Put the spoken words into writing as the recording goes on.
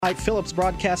Phillips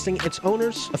Broadcasting, its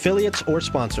owners, affiliates, or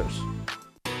sponsors.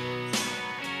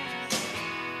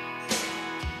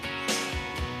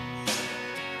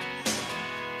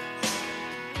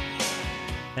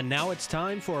 And now it's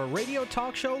time for a radio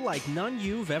talk show like none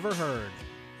you've ever heard.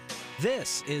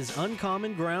 This is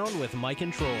Uncommon Ground with Mike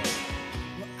and Troy.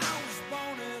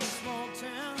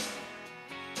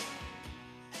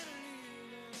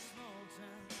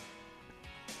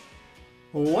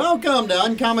 Welcome to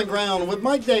Uncommon Ground with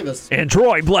Mike Davis. And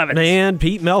Troy Blevins. And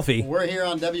Pete Melfi. We're here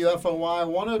on WFOY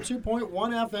 102.1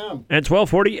 FM. And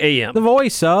 1240 AM. The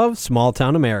voice of small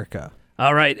town America.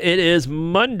 All right, it is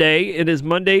Monday.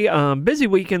 Busy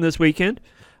weekend this weekend.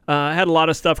 Had a lot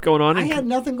of stuff going on. I had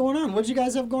nothing going on. What did you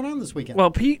guys have going on this weekend?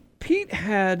 Well, Pete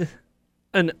had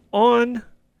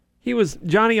he was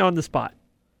Johnny on the spot.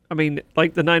 I mean,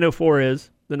 like the 904 is.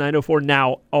 The 904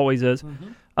 now always is.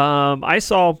 Mm-hmm. I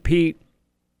saw Pete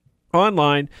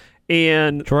online,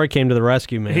 and Troy came to the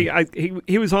rescue, man.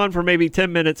 He was on for maybe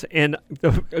 10 minutes, and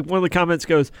one of the comments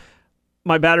goes,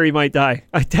 "My battery might die."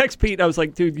 I text Pete. I was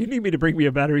like, "Dude, you need me to bring me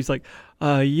a battery?" He's like,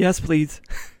 "Yes, please."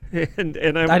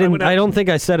 and I don't think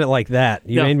I said it like that.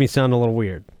 You made me sound a little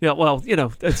weird. Yeah, well,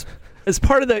 it's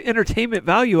part of the entertainment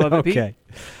value of it, Pete. Okay.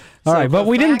 All right, but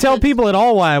we didn't tell people at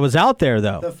all why I was out there,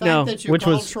 though. The fact that you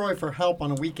called Troy for help on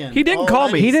a weekend. He didn't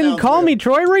call me. He didn't call me.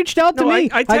 Troy reached out to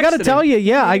me. I got to tell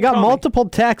you, I got multiple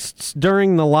me. texts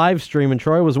during the live stream, and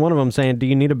Troy was one of them saying, "Do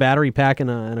you need a battery pack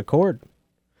and a cord?"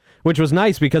 Which was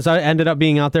nice because I ended up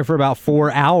being out there for about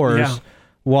 4 hours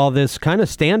while this kind of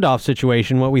standoff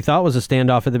situation, what we thought was a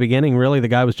standoff at the beginning, really the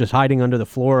guy was just hiding under the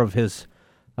floor of his,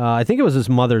 I think it was his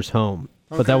mother's home.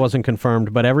 But that wasn't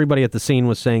confirmed. But everybody at the scene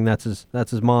was saying that's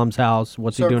his mom's house.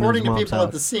 What's he doing in his mom's house? According to people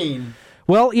at the scene.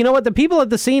 Well, you know what? The people at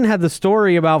the scene had the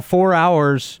story about 4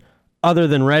 hours other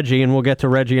than Reggie, and we'll get to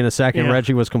Reggie in a second. Yeah.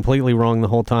 Reggie was completely wrong the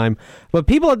whole time. But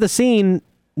people at the scene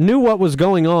knew what was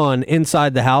going on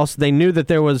inside the house. They knew that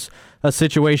there was a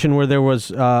situation where there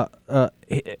was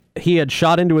he had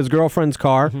shot into his girlfriend's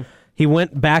car. Mm-hmm. He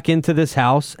went back into this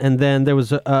house, and then there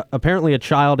was apparently a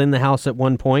child in the house at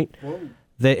one point. Whoa.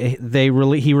 He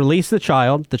released the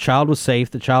child. The child was safe.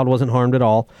 The child wasn't harmed at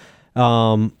all.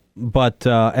 And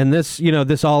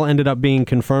this all ended up being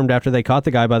confirmed after they caught the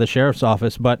guy by the sheriff's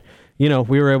office. But, we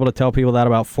were able to tell people that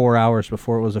about 4 hours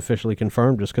before it was officially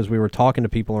confirmed, just because we were talking to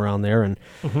people around there. And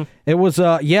it was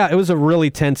a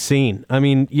really tense scene. I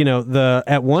mean,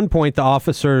 at one point the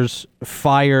officers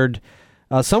fired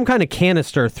some kind of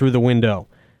canister through the window,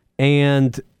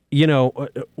 and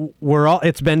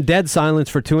it's been dead silence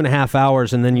for 2.5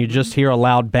 hours, and then you just hear a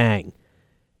loud bang.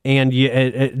 And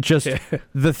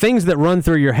the things that run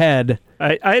through your head.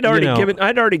 I'd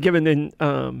already given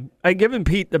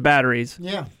Pete the batteries.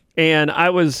 Yeah. And I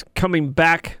was coming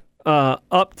back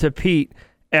up to Pete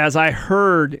as I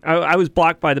heard, I was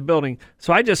blocked by the building.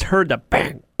 So I just heard the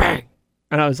bang, bang.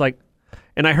 And I was like,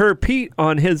 and I heard Pete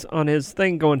on his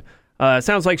thing going,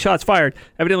 sounds like shots fired.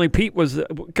 Evidently, Pete was,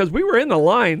 because we were in the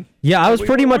line. Yeah, I was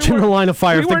pretty much in the line of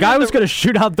fire. If the guy was going to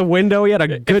shoot out the window, he had a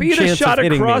good chance of hitting me. If he had shot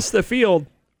across the field,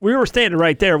 we were standing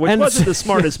right there, which wasn't the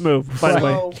smartest move, by the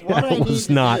way. What I need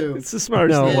to do it's the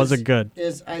smartest move. No, it wasn't good.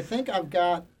 I think I've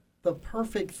got the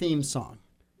perfect theme song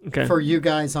for you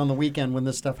guys on the weekend when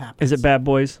this stuff happens. Is it Bad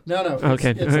Boys? No.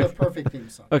 Okay. It's the perfect theme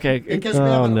song. Okay. Because we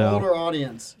have an older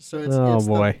audience, so it's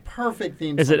the perfect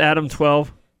theme song. Is it Adam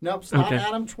 12? Nope, it's not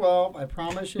Adam 12, I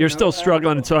promise you. You're still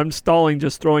struggling, so I'm stalling,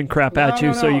 just throwing crap at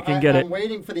you so you can get it. I'm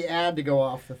waiting for the ad to go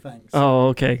off the thing. So. Oh,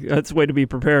 okay. That's a way to be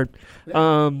prepared. Yeah.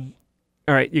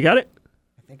 All right, you got it?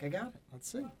 I think I got it.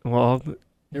 Let's see. Well,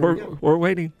 we're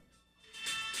waiting.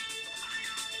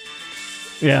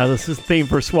 Yeah, this is the theme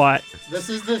for SWAT. This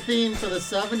is the theme for the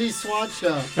 70s SWAT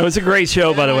show. It was a great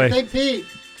show, by the way. I think, Pete,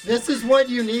 this is what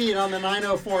you need on the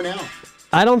 904 now.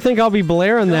 I don't think I'll be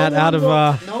blaring that out of...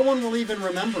 No one will even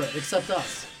remember it except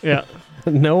us. Yeah.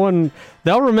 No one...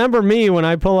 They'll remember me when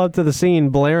I pull up to the scene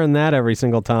blaring that every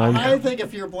single time. I think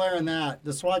if you're blaring that,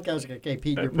 the SWAT guys are going to, okay,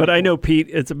 Pete, you're But I know Pete,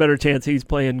 it's a better chance he's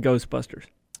playing Ghostbusters.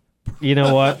 You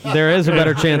know what? There is a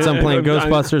better chance I'm playing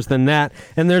Ghostbusters than that.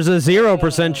 And there's a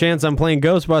 0% chance I'm playing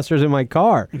Ghostbusters in my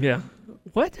car. Yeah.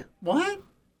 What? What?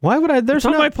 Why would I? It's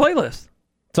on my playlist.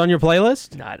 It's on your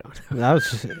playlist? No, I don't know.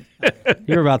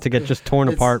 You're about to get just torn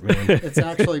apart, man. It's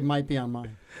actually might be on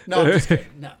mine. No, I'm just kidding.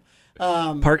 No.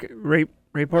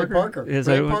 Ray Parker?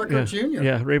 Ray Parker Jr.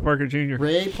 Yeah, Ray Parker Jr.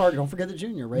 Ray Parker. Don't forget the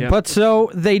junior. But so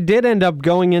they did end up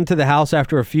going into the house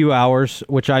after a few hours,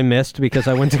 which I missed because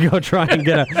I went to go try and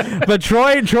get a... But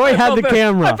Troy had the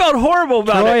camera. I felt horrible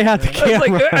about it. Troy had the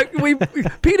camera.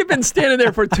 Pete had been standing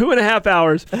there for 2.5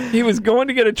 hours. He was going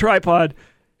to get a tripod,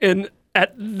 and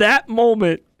at that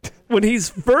moment, when he's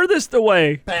furthest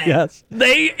away, Yes.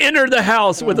 they enter the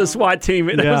house with a SWAT team.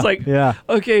 And I was like,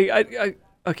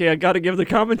 okay, I got to give the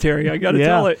commentary. I got to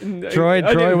tell it. And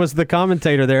Troy was the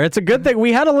commentator there. It's a good thing.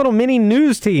 We had a little mini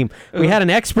news team. We had an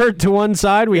expert to one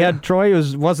side. We had Troy,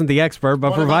 who wasn't the expert,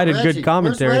 but provided good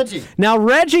commentary. Where's Reggie? Now,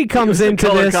 Reggie comes into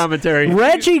this. Commentary.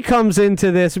 Reggie comes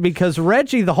into this because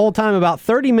Reggie, the whole time, about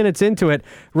 30 minutes into it,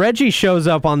 Reggie shows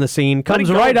up on the scene,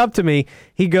 comes right up to me.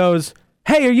 He goes,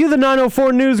 "Hey, are you the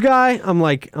 904 news guy?" I'm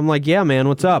like, "Yeah, man,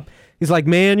 what's up?" He's like,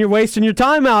 "Man, you're wasting your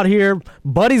time out here.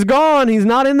 Buddy's gone. He's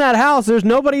not in that house. There's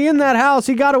nobody in that house.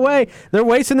 He got away. They're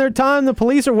wasting their time. The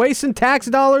police are wasting tax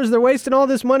dollars. They're wasting all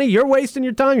this money. You're wasting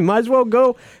your time. You might as well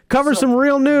go cover some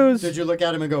real news." Did you look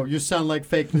at him and go, "You sound like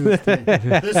fake news to me.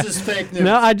 This is fake news"?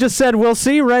 No, I just said, "We'll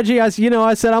see, Reggie." I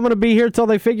said, "I'm going to be here till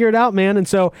they figure it out, man." And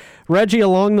so Reggie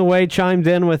along the way chimed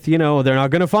in with, "They're not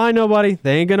going to find nobody.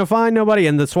 They ain't going to find nobody."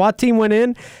 And the SWAT team went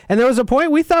in, and there was a point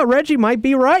we thought Reggie might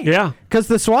be right. Yeah. Because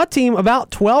the SWAT team,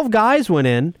 about 12 guys went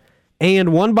in,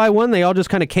 and one by one, they all just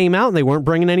kind of came out, and they weren't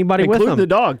bringing anybody with them. Including the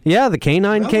dog. Yeah, the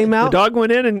canine came out. The dog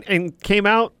went in and came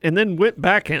out and then went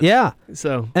back in. Yeah.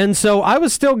 So I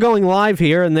was still going live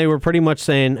here, and they were pretty much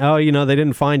saying, "Oh, they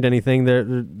didn't find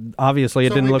anything. Obviously, it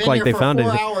didn't look like they found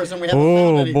anything." Hours and we haven't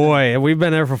found anything. Boy, we've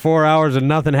been there for 4 hours and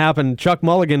nothing happened. Chuck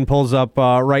Mulligan pulls up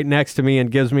right next to me and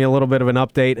gives me a little bit of an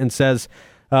update and says,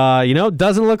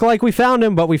 "Doesn't look like we found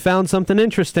him, but we found something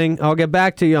interesting. I'll get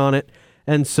back to you on it."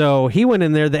 And so he went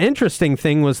in there. The interesting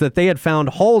thing was that they had found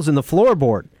holes in the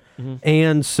floorboard. Mm-hmm.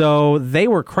 And so they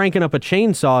were cranking up a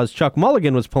chainsaw as Chuck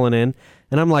Mulligan was pulling in.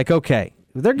 And I'm like, okay,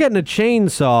 if they're getting a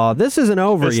chainsaw, this isn't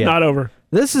over yet. It's not over.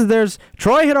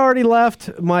 Troy had already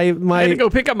left. I had to go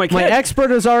pick up my kid. My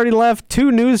expert has already left.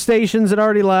 2 news stations had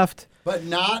already left. But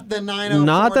not the 904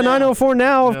 Not the 904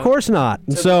 now, of course not.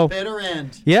 To the bitter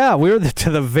end. Yeah, we were to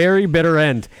the very bitter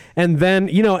end. And then,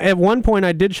 at one point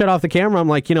I did shut off the camera. I'm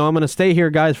like, I'm going to stay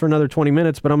here, guys, for another 20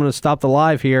 minutes, but I'm going to stop the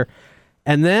live here.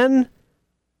 And then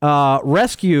fire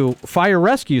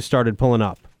rescue started pulling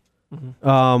up,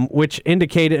 which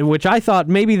I thought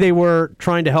maybe they were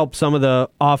trying to help some of the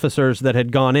officers that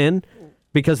had gone in,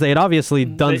 because they had obviously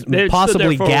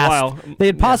possibly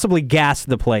gassed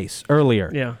the place earlier.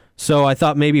 Yeah. So I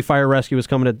thought maybe fire rescue was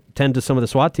coming to tend to some of the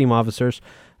SWAT team officers.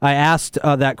 I asked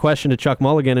that question to Chuck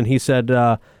Mulligan, and he said,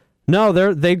 "No,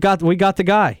 we got the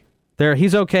guy.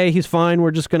 He's okay. He's fine. We're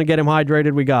just going to get him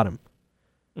hydrated. We got him."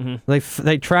 Mm-hmm.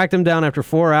 They tracked him down after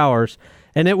 4 hours,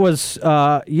 and it was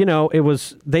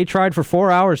they tried for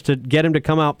 4 hours to get him to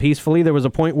come out peacefully. There was a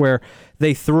point where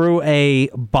they threw a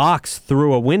box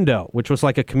through a window, which was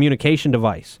like a communication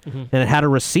device, and it had a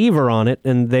receiver on it,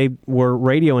 and they were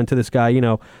radioing to this guy,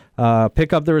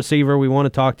 pick up the receiver. We want to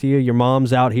talk to you. Your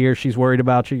mom's out here. She's worried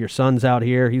about you. Your son's out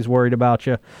here. He's worried about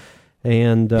you.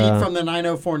 And Pete from the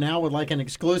 904 now would like an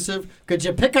exclusive. Could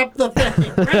you pick up the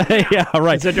thing? Right yeah,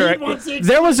 right.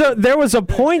 There was a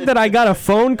point that I got a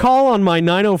phone call on my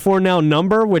 904 now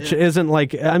number, which isn't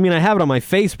like, I have it on my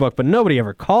Facebook, but nobody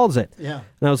ever calls it. Yeah.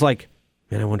 And I was like,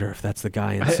 man, I wonder if that's the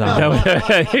guy inside.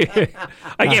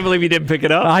 I can't believe you didn't pick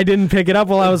it up. I didn't pick it up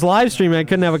while I was live streaming. I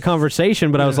couldn't have a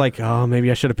conversation, but I was like, oh, maybe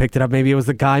I should have picked it up. Maybe it was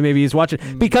the guy. Maybe he's watching.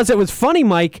 Because it was funny,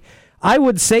 Mike. I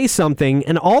would say something,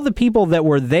 and all the people that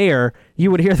were there, you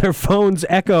would hear their phones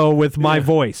echo with my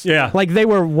voice. Yeah. Like they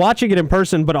were watching it in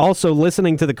person, but also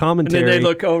listening to the commentary. And then they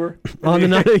look over. On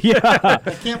the yeah.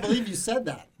 I can't believe you said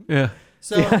that. Yeah.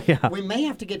 So we may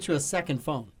have to get you a second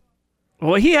phone.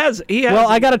 Well, he has. Well,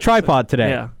 I got a tripod today.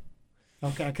 Yeah.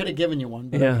 Okay, I could have given you one.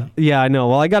 But yeah. Okay. Yeah, I know.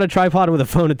 Well, I got a tripod with a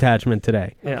phone attachment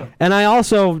today. Yeah. And I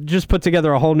also just put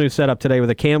together a whole new setup today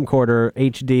with a camcorder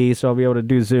HD, so I'll be able to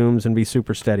do zooms and be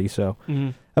super steady. So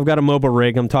I've got a mobile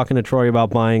rig. I'm talking to Troy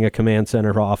about buying a command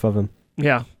center off of him.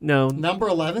 Yeah. No. Number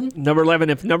 11? Number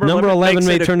 11. If number 11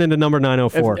 may turn into number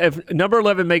 904. If number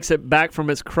 11 makes it back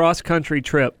from its cross-country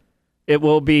trip, it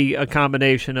will be a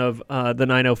combination of the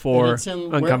 904. And it's in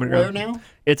where now?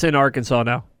 It's in Arkansas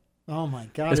now. Oh my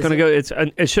God! It's going to go.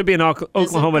 It should be in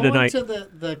Oklahoma tonight. Is it going to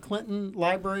the Clinton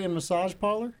Library and Massage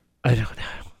Parlor? I don't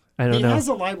know. He has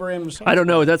a library and massage. I don't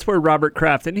know. That's where Robert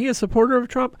Kraft, and he a supporter of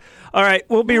Trump. All right,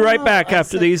 we'll be right back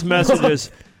after these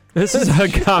messages. This is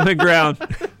Uncommon Ground.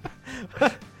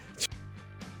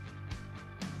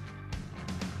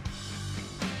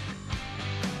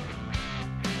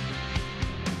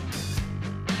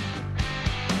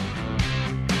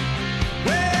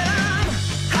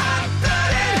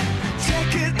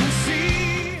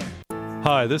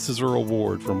 Hi, this is Earl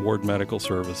Ward from Ward Medical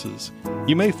Services.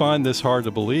 You may find this hard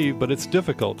to believe, but it's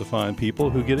difficult to find people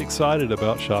who get excited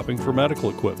about shopping for medical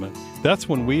equipment. That's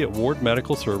when we at Ward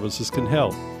Medical Services can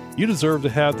help. You deserve to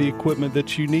have the equipment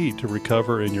that you need to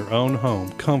recover in your own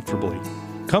home comfortably.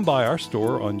 Come by our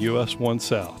store on US 1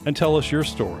 South and tell us your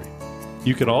story.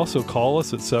 You can also call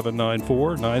us at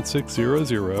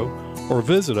 794-9600 or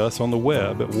visit us on the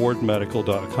web at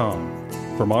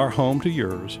wardmedical.com. From our home to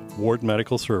yours, Ward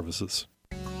Medical Services.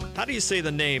 How do you say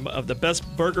the name of the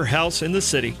best burger house in the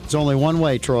city? It's only one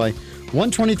way, Troy.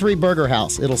 123 Burger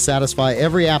House. It'll satisfy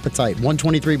every appetite.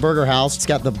 123 Burger House. It's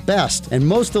got the best and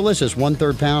most delicious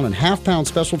 1/3 pound and half-pound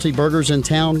specialty burgers in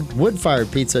town,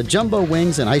 wood-fired pizza, jumbo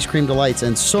wings, and ice cream delights,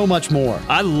 and so much more.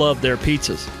 I love their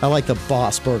pizzas. I like the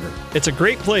Boss Burger. It's a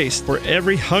great place for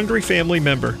every hungry family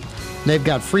member. They've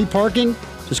got free parking.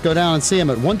 Just go down and see them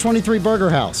at 123 Burger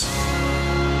House.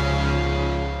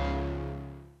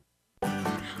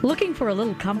 Looking for a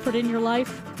little comfort in your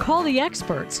life? Call the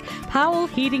experts, Powell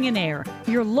Heating and Air,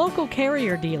 your local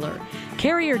Carrier dealer.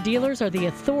 Carrier dealers are the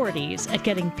authorities at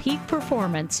getting peak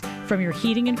performance from your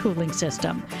heating and cooling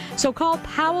system. So call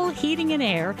Powell Heating and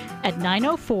Air at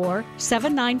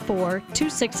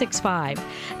 904-794-2665.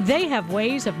 They have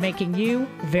ways of making you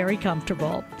very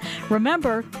comfortable.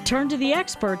 Remember, turn to the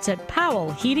experts at Powell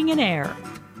Heating and Air.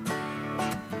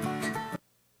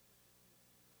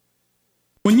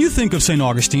 When you think of St.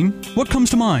 Augustine, what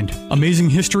comes to mind? Amazing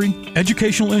history,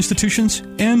 educational institutions,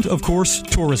 and, of course,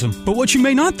 tourism. But what you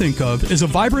may not think of is a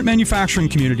vibrant manufacturing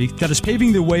community that is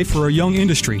paving the way for a young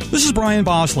industry. This is Brian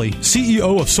Bosley,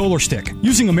 CEO of SolarStick.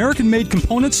 Using American-made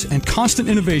components and constant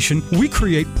innovation, we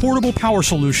create portable power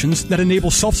solutions that enable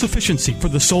self-sufficiency for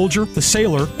the soldier, the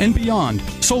sailor, and beyond.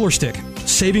 SolarStick,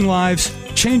 saving lives,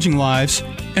 changing lives,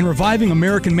 and reviving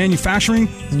American manufacturing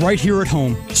right here at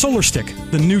home. SolarStick,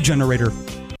 the new generator.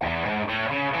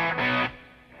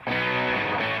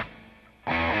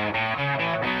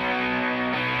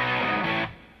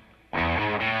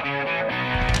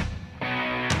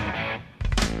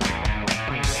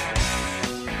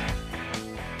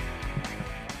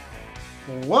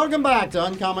 Welcome back to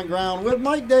Uncommon Ground with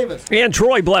Mike Davis. And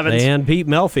Troy Blevins. And Pete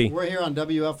Melfi. We're here on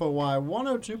WFOY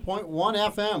 102.1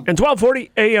 FM. And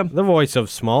 1240 AM. The voice of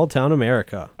small town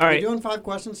America. All Are right. you doing 5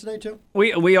 questions today, too?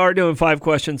 We are doing 5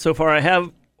 questions so far. I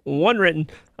have one written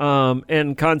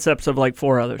and concepts of like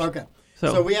 4 others. Okay.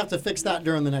 So So we have to fix that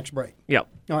during the next break. Yep.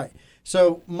 All right.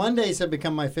 So Mondays have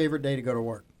become my favorite day to go to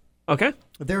work. Okay.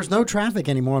 There's no traffic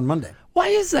anymore on Monday. Why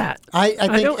is that? I think it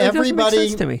doesn't make everybody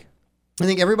sense to me. I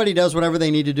think everybody does whatever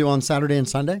they need to do on Saturday and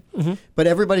Sunday, but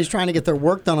everybody's trying to get their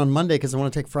work done on Monday because they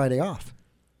want to take Friday off.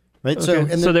 Right?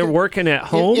 Okay. So they're working at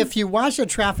home? If you watch a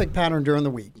traffic pattern during the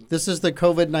week, this is the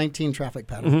COVID-19 traffic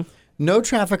pattern. No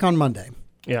traffic on Monday.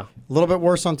 Yeah. A little bit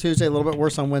worse on Tuesday, a little bit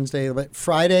worse on Wednesday. But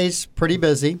Friday's pretty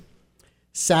busy.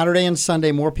 Saturday and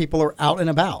Sunday, more people are out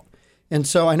and about. And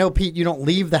so I know, Pete, you don't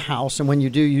leave the house, and when you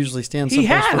do, you usually stand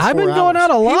someplace for 4 hours. I've been going out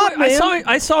a lot, man.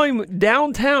 I saw him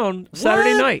downtown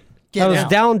Saturday night. Get I was out.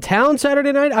 downtown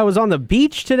Saturday night. I was on the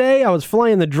beach today. I was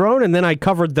flying the drone, and then I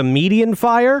covered the median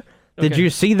fire. Did Okay. you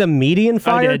see the median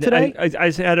fire today?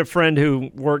 I had a friend who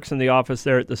works in the office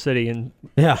there at the city, and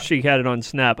Yeah. she had it on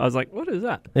Snap. I was like, "What is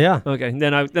that?" Yeah. Okay. And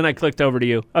then I clicked over to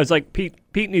you. I was like, "Pete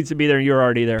needs to be there. You're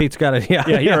already there." Pete's got it. Yeah.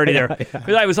 Yeah, you're already there. Yeah.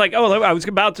 'Cause I was like, "Oh, I was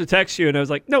about to text you," and I was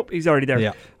like, "Nope, he's already there."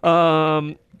 Yeah.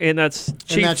 And that's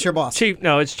Chief. that's your boss.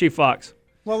 No, it's Chief Fox.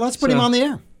 Well, let's put him on the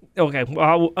air. Okay.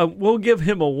 Well, we'll give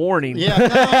him a warning. Yeah, no.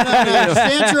 Just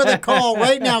answer the call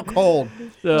right now, cold.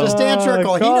 Just answer a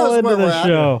call. He knows into where the we're at.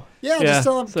 show. Yeah, just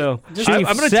tell him. So just I'm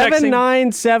going to text him.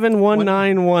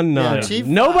 7971919. Yeah, Chief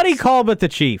Nobody Fox. call but the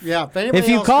chief. Yeah, if anybody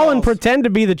you else call and calls, pretend to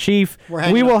be the chief, we're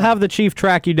hanging we will up. have the chief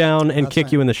track you down and That's kick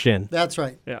right. you in the shin. That's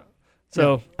right. Yeah.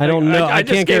 So I don't know. I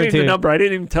just can't gave him guarantee the it. number. I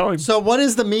didn't even tell him. So what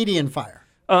is the median fire?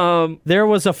 There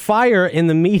was a fire in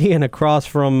the median across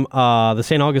from the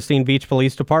St. Augustine Beach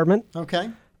Police Department. Okay.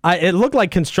 It looked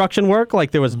like construction work, like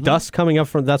there was dust coming up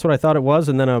from. That's what I thought it was,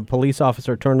 and then a police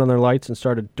officer turned on their lights and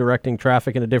started directing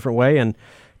traffic in a different way, and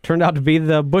turned out to be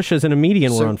the bushes in a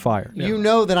median were on fire. You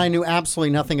know that I knew absolutely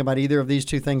nothing about either of these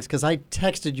two things because I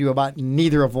texted you about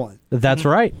neither of one. That's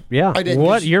right. Yeah. I didn't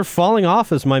What just- you're falling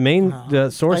off as my main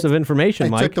source of information, I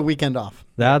Mike. took the weekend off.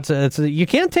 You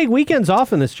can't take weekends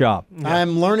off in this job.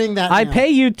 I'm learning that I now. pay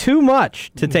you too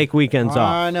much to take weekends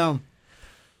off. I know.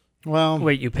 Well,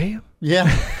 Wait, you pay him?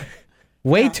 yeah.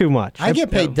 Way too much. I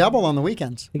get paid double on the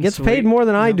weekends. He gets paid more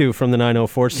than I do from the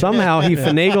 904. Somehow he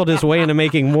finagled his way into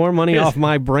making more money off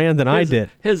my brand than I did.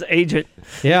 His agent.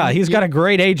 Yeah, he's got a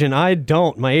great agent. I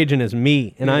don't. My agent is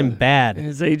me, and I'm bad.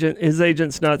 His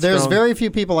agent's not There's strong. very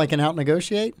few people I can out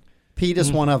negotiate. Pete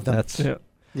is one of them. That's Yeah.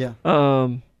 yeah.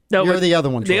 No, You're but the other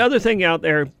one. The Troy. other thing out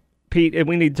there, Pete, and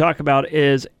we need to talk about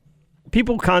is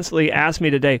people constantly ask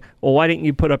me today, well, why didn't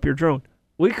you put up your drone?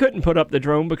 we couldn't put up the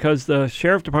drone because the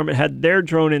sheriff department had their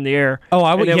drone in the air. Oh,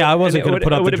 I wasn't going to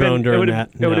put up the drone during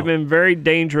that. It would have been very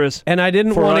dangerous. And I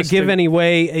didn't want to give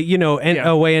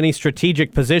away any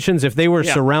strategic positions if they were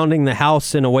surrounding the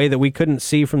house in a way that we couldn't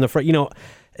see from the front.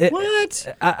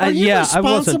 What? Are you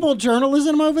responsible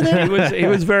journalism over there? He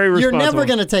was very responsible. You're never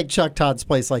going to take Chuck Todd's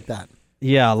place like that.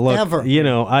 Yeah, look, ever.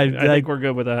 I think we're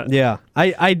good with that. Yeah,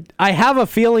 I have a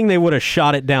feeling they would have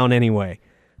shot it down anyway.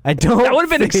 I don't. That would have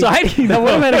been exciting. That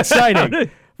would have been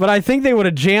exciting. But I think they would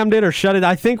have jammed it or shut it.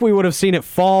 I think we would have seen it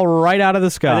fall right out of the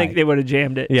sky. I think they would have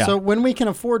jammed it. Yeah. So when we can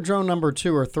afford drone number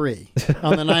 2 or 3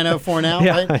 on the 904 now,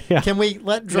 right? Yeah. Can we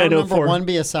let drone number 1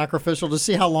 be a sacrificial to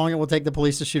see how long it will take the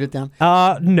police to shoot it down?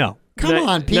 No. Come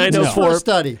on, Pete. Just for a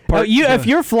study. If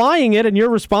you're flying it and you're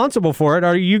responsible for it,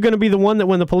 are you going to be the one that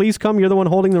when the police come, you're the one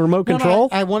holding the remote control?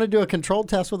 I want to do a controlled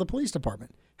test with the police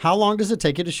department. How long does it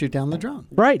take you to shoot down the drone?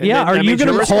 Right. And yeah. are you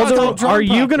going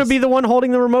to be the one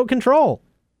holding the remote control?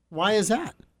 Why is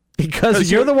that?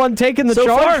 Because you're the one taking the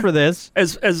charge for this.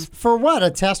 As for what?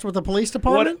 A test with the police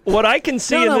department? What I can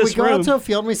see in this we go room out to a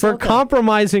field and we say, for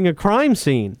compromising a crime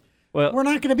scene. Well, we're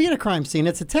not going to be at a crime scene.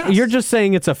 It's a test. You're just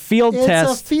saying it's a field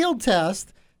test. It's a field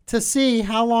test to see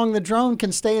how long the drone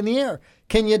can stay in the air.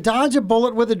 Can you dodge a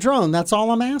bullet with a drone? That's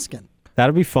all I'm asking.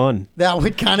 That'd be fun. That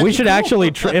would kind of. We should actually,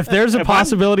 if there's a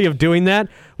possibility of doing that,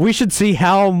 we should see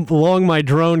how long my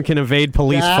drone can evade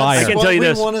police fire. I can tell you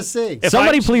this. Want to see.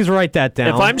 Somebody please write that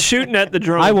down. If I'm shooting at the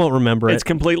drone, I won't remember it. It's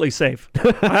completely safe.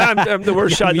 I'm the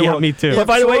worst shot in the world. Me too. If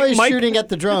by the way, Mike, shooting at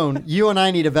the drone, you and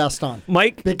I need a vest on,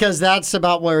 Mike, because that's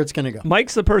about where it's going to go.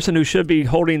 Mike's the person who should be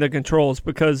holding the controls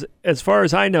because, as far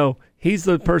as I know, he's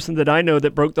the person that I know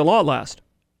that broke the law last.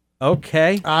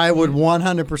 Okay. I would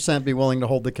 100% be willing to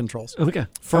hold the controls. Okay.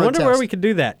 I wonder where we could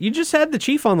do that. You just had the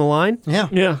chief on the line.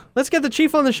 Yeah. Let's get the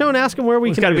chief on the show and ask him where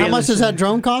we can do it. How much does that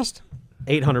drone cost?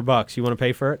 $800. You want to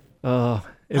pay for it?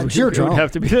 It's your drone. It would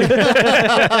have to be. Do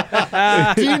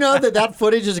you know that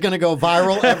footage is going to go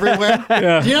viral everywhere?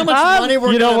 Do you know how much money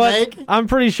we're going to make? I'm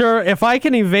pretty sure if I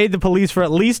can evade the police for at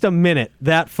least a minute,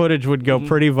 that footage would go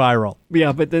pretty viral.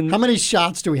 Yeah, but then how many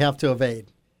shots do we have to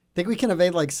evade? Think we can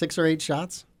evade like 6 or 8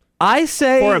 shots? I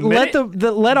say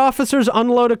let officers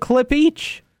unload a clip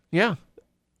each. Yeah.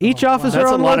 Each officer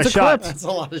unloads a clip. That's a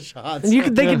lot of shots.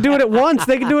 And they can do it at once.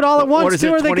 They can do it all at once,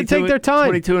 too, or they can take their time.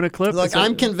 22 in a clip. Look,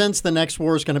 I'm convinced the next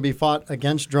war is going to be fought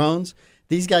against drones.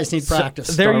 These guys need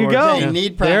practice. There you go. They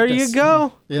need practice. There you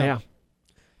go. Yeah.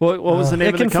 What was the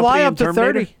name of the company? It can fly up to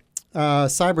 30.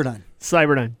 Cyberdyne.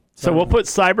 Cyberdyne. So we'll put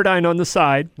Cyberdyne on the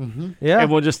side, yeah, and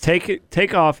we'll just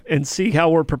take off and see how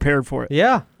we're prepared for it.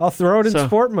 Yeah, I'll throw it in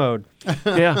sport mode.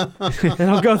 Yeah,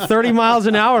 it'll go 30 miles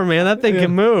an hour, man. That thing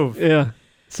can move. Yeah.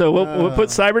 So we'll put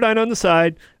Cyberdyne on the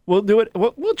side. We'll do it.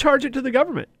 We'll charge it to the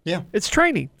government. Yeah, it's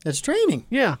training. It's training.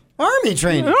 Yeah, Army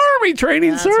training. Army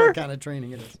training, That's sir. What kind of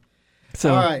training it is.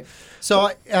 So, all right.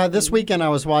 So this weekend I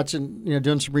was watching,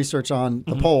 doing some research on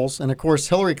the polls, and of course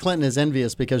Hillary Clinton is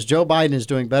envious because Joe Biden is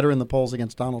doing better in the polls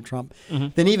against Donald Trump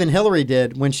than even Hillary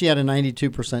did when she had a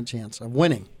 92% chance of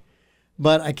winning.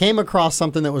 But I came across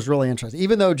something that was really interesting.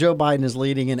 Even though Joe Biden is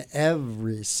leading in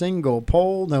every single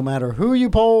poll, no matter who you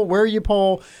poll, where you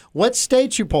poll, what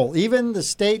states you poll, even the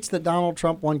states that Donald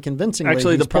Trump won convincingly.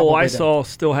 Actually, the poll I saw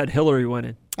still had Hillary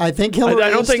winning. I think Hillary. I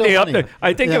don't think they updated.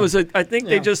 I think it was. I think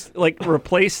they just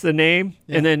replaced the name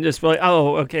and then just like,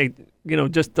 oh, okay,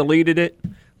 just deleted it,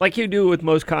 like you do with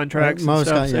most contracts. Most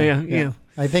and stuff. yeah.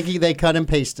 I think they cut and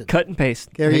pasted. Cut and paste.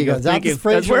 There you go.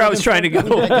 That's where I was trying to go.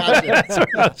 That's where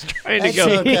I was trying to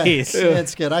go. Okay.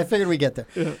 That's good. I figured we'd get there.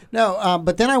 Yeah. No,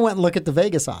 but then I went and looked at the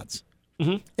Vegas odds,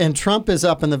 and Trump is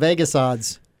up in the Vegas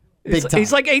odds. Big time.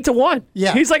 He's like 8-1.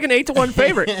 Yeah, he's like an 8-1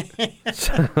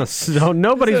 favorite. So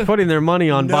nobody's putting their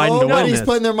money on Biden to win this. Nobody's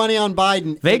putting their money on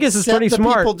Biden. Vegas is pretty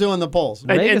smart. People doing the polls.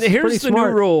 And here's the new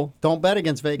rule. Don't bet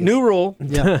against Vegas. New rule.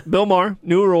 Yeah. Bill Maher.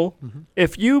 New rule.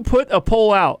 If you put a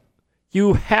poll out,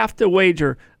 you have to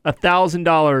wager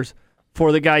 $1,000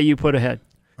 for the guy you put ahead.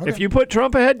 Okay. If you put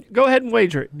Trump ahead, go ahead and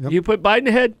wager it. Yep. You put Biden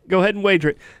ahead, go ahead and wager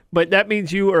it. But that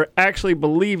means you are actually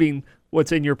believing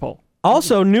what's in your poll.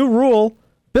 Also, new rule.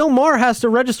 Bill Maher has to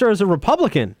register as a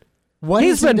Republican.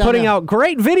 He's been putting out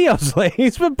great videos lately.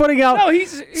 He's been putting out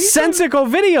sensical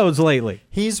videos lately.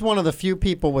 He's one of the few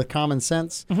people with common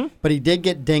sense, but he did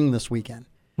get dinged this weekend.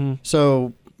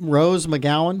 So Rose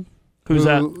McGowan. Who's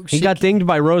that? He got dinged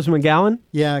by Rose McGowan?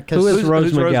 Yeah. Who is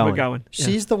Rose McGowan?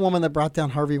 She's the woman that brought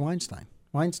down Harvey Weinstein.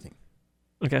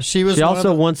 Okay. She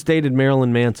also once dated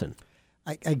Marilyn Manson.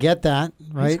 I get that,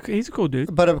 right? He's a cool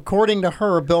dude. But according to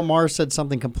her, Bill Maher said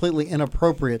something completely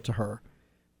inappropriate to her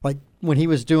Like when he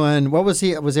was doing, what was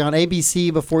he? Was he on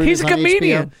ABC before he He's was a on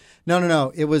comedian. HBO?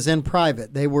 No. It was in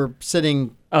private. They were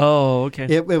sitting. Oh, okay.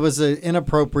 It was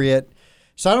inappropriate.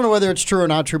 So I don't know whether it's true or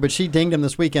not true, but she dinged him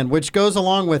this weekend, which goes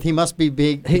along with he must be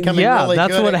becoming really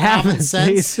that's good what at happens.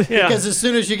 common sense. Yeah. Because as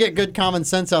soon as you get good common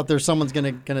sense out there, someone's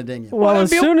gonna ding you. Well,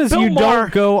 as Bill- soon as Bill you Maher-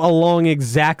 don't go along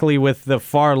exactly with the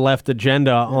far left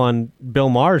agenda on Bill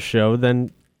Maher's show,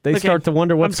 then they Okay, start to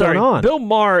wonder what's I'm sorry. going on. Bill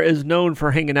Maher is known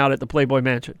for hanging out at the Playboy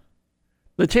Mansion.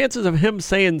 The chances of him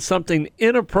saying something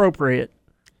inappropriate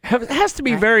has to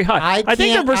be very high. I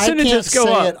think the percentages I can't go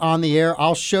say up. it on the air.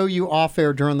 I'll show you off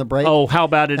air during the break. Oh, how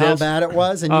bad it how is. bad it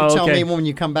was, and you Oh, tell okay. me when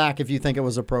you come back if you think it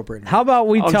was appropriate. How about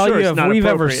we I'm tell sure you it's if not we've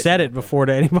ever appropriate. said it before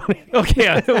to anybody?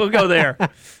 Okay, we'll go there.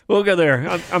 We'll go there.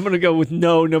 I'm going to go with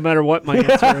no matter what my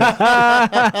answer is.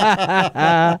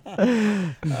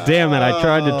 Damn it, I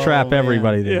tried to trap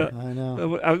everybody there. Yeah. I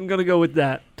know. I'm going to go with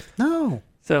that. No,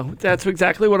 So that's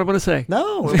exactly what I'm going to say.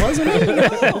 no, it wasn't me.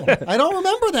 No. I don't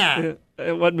remember that.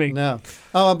 It wasn't me. No.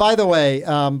 Oh, and by the way,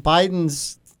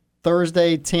 Biden's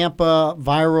Thursday Tampa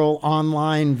viral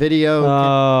online video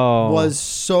was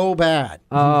so bad.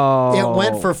 Oh. It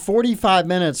went for 45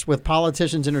 minutes with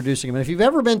politicians introducing him. And if you've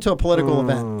ever been to a political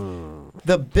event,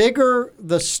 the bigger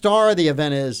the star of the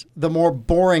event is, the more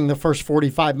boring the first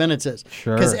 45 minutes is.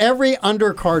 Sure. Because every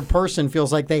undercard person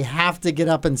feels like they have to get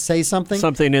up and say something.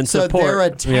 Something in so support. they're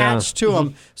attached to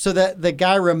him so that the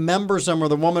guy remembers them or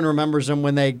the woman remembers them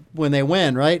when they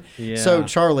win, right? Yeah. So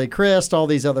Charlie Crist, all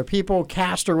these other people,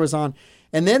 Castor was on.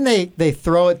 And then they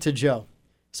throw it to Joe.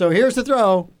 So here's the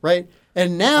throw, right?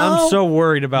 And now I'm so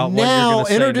worried about what you're now going to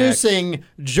say introducing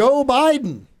Joe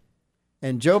Biden.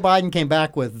 And Joe Biden came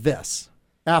back with this.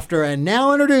 And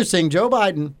now introducing Joe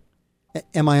Biden.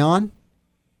 Am I on?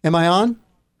 Am I on?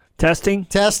 Testing.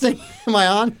 Testing? Am I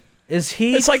on? Is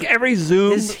he? It's like every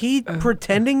Zoom. Is he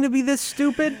pretending to be this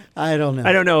stupid? I don't know.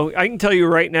 I don't know. I can tell you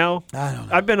right now. I don't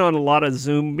know. I've been on a lot of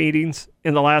Zoom meetings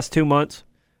in the last 2 months.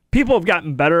 People have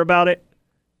gotten better about it,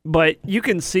 but you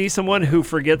can see someone who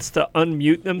forgets to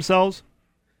unmute themselves,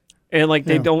 and like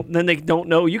they don't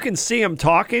know. You can see them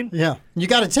talking, Yeah. You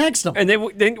got to text them. and then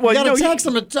You got to text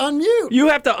them to unmute. You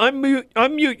have to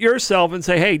unmute yourself and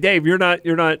say, "Hey, Dave,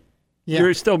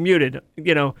 you're still muted,"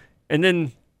 and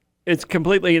then it's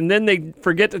completely, and then they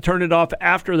forget to turn it off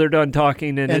after they're done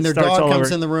talking, and it their starts dog all comes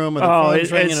over. in the room, or the Oh,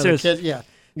 phone's ringing, it's or the just- kid. Yeah.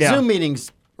 Yeah. Zoom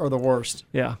meetings are the worst.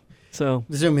 Yeah. So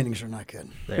The Zoom meetings are not good.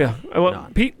 yeah, well,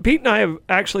 Pete and I have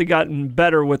actually gotten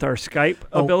better with our Skype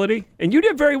ability, and you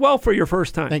did very well for your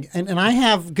first time. And I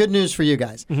have good news for you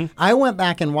guys. I went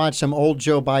back and watched some old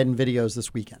Joe Biden videos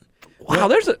this weekend. Wow,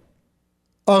 there's a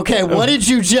Okay, what did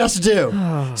you just do?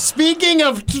 Speaking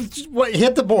of,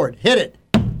 hit the board. Hit it.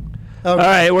 Okay, All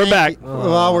right, we're back.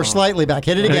 Well, we're slightly back.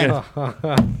 Hit it again.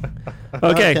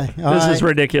 okay. all This is right.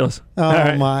 ridiculous. Oh, All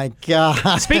right. my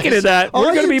God. Speaking of that, All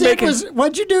we're going to you be did making. was-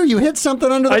 what'd you do? You hit something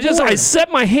under the board. I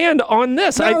set my hand on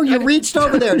this. No, you reached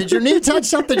over there. Did your knee touch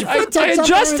something? Did your foot touch I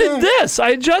something? adjusted over there? this. I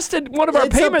adjusted one of our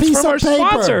It's a payments piece from our of paper.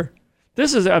 sponsor.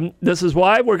 This is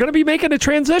why we're going to be making a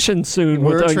transition soon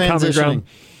We're with Uncommon transitioning. Ground.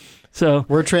 So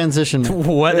We're transitioning.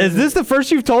 What is this? The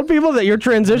first you've told people that you're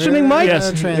transitioning, Mike?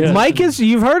 Yes. transition. Mike is.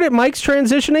 You've heard it. Mike's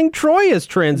transitioning. Troy is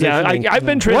transitioning. yeah, I've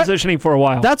been transitioning for a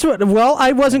while. That's what. Well,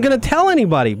 I wasn't going to tell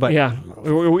anybody, but yeah,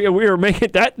 we were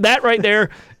making that right there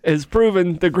is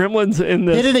proven the gremlins in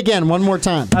the. Hit it again one more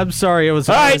time. I'm sorry. It was.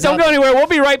 All right, don't go anywhere. We'll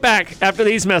be right back after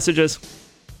these messages.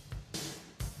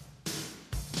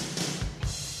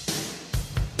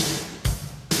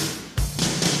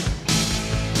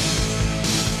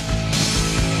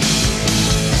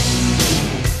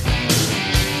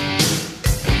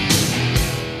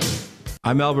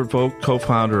 I'm Albert Volk,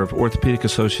 co-founder of Orthopedic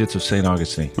Associates of St.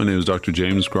 Augustine. My name is Dr.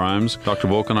 James Grimes. Dr.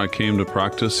 Volk and I came to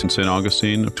practice in St.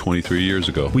 Augustine 23 years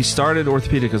ago. We started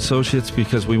Orthopedic Associates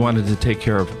because we wanted to take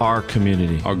care of our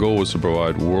community. Our goal was to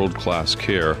provide world-class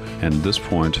care, and at this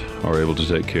point are able to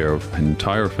take care of an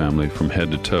entire family from head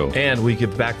to toe. And we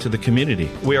give back to the community.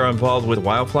 We are involved with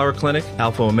Wildflower Clinic,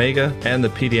 Alpha Omega, and the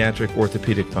Pediatric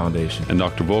Orthopedic Foundation. And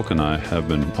Dr. Volk and I have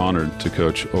been honored to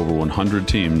coach over 100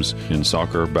 teams in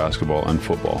soccer, basketball, and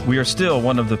football. We are still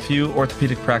one of the few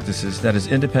orthopedic practices that is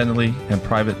independently and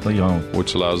privately owned,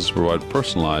 which allows us to provide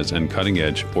personalized and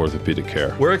cutting-edge orthopedic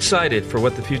care. We're excited for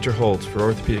what the future holds for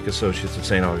Orthopedic Associates of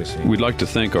St. Augustine. We'd like to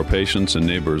thank our patients and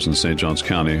neighbors in St. Johns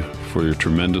County for your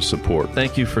tremendous support.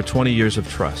 Thank you for 20 years of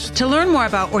trust. To learn more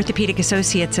about Orthopedic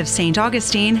Associates of St.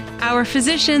 Augustine, our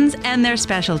physicians, and their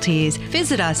specialties,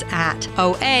 visit us at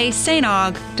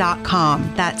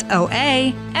oastaug.com. That's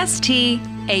oastaug.com.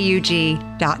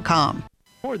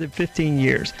 More than 15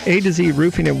 years, A to Z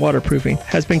Roofing and Waterproofing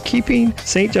has been keeping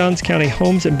St. Johns County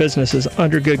homes and businesses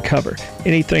under good cover.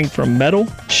 Anything from metal,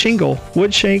 shingle,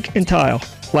 wood shank, and tile,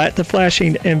 flat to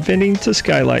flashing, and venting to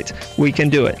skylights, we can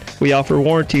do it. We offer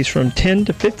warranties from 10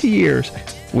 to 50 years.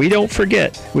 We don't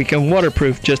forget, we can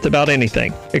waterproof just about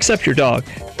anything, except your dog.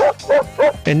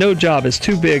 And no job is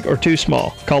too big or too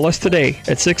small. Call us today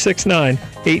at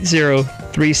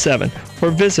 669-8037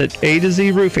 or visit A to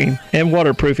Z Roofing and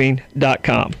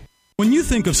Waterproofing.com. When you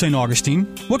think of St. Augustine,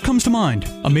 what comes to mind?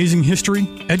 Amazing history,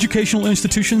 educational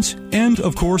institutions, and,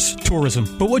 of course, tourism.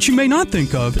 But what you may not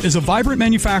think of is a vibrant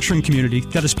manufacturing community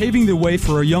that is paving the way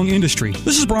for a young industry.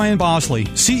 This is Brian Bosley,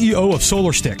 CEO of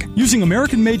SolarStick. Using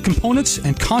American-made components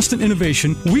and constant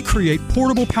innovation, we create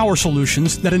portable power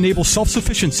solutions that enable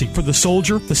self-sufficiency for the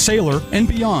soldier, the sailor, and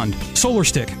beyond.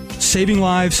 SolarStick, saving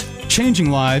lives,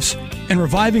 changing lives, and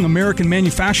reviving American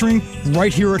manufacturing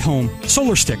right here at home.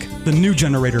 SolarStick, the new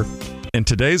generator. In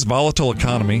today's volatile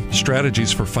economy,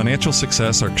 strategies for financial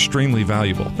success are extremely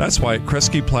valuable. That's why at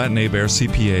Kresge Platt & Hebert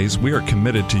CPAs, we are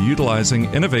committed to utilizing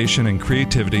innovation and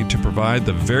creativity to provide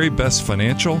the very best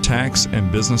financial, tax, and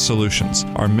business solutions.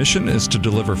 Our mission is to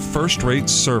deliver first-rate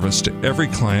service to every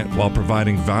client while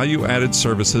providing value-added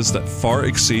services that far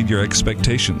exceed your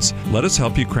expectations. Let us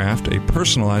help you craft a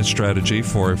personalized strategy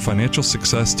for financial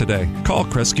success today. Call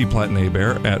Kresge Platt &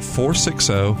 Hebert at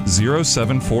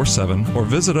 460-0747 or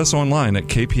visit us online at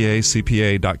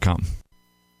kpacpa.com.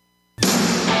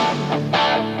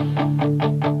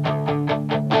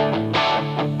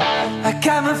 I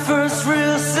got my first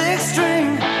real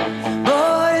six-string,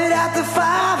 bought it at the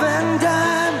 5 and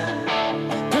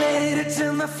dime, played it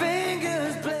till my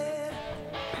fingers bled.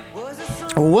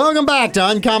 Welcome back to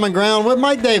Uncommon Ground with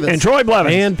Mike Davis. And Troy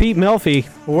Blevins. And Pete Melfi.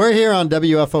 We're here on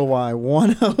WFOY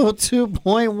 102.1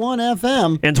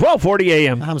 FM. And 1240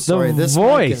 AM. I'm sorry, this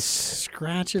voice. mic is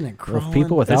scratching and crawling. Of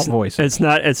people without voices.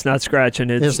 It's not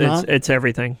scratching. It's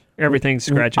everything. Everything's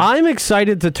scratching. I'm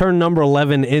excited to turn number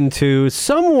 11 into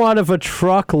somewhat of a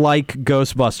truck-like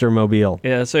Ghostbuster mobile.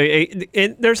 Yeah, so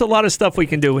there's a lot of stuff we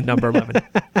can do with number 11.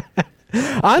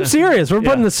 I'm serious. We're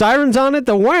putting the sirens on it.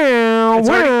 The wow, it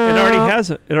already has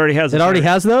it. It already has. It already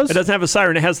has those? It doesn't have a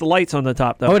siren. It has the lights on the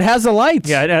top, though. Oh, it has the lights.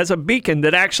 Yeah, it has a beacon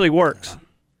that actually works.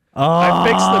 Oh. I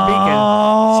fixed the beacon,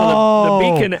 so the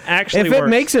beacon actually works. If it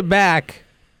makes it back,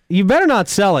 you better not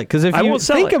sell it, because if you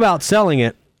think about selling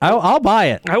it, I'll buy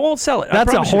it. I won't sell it.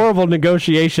 That's a horrible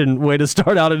negotiation way to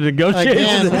start out a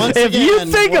negotiation. If you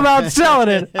think about selling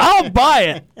it, I'll buy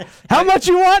it. How much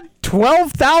you want?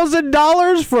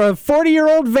 $12,000 for a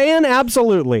 40-year-old van?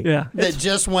 Absolutely. Yeah. That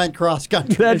just went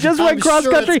cross-country. That just went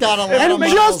cross-country.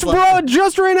 And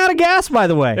just ran out of gas, by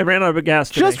the way. It ran out of gas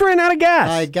today. Just ran out of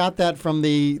gas. I got that from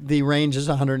the range is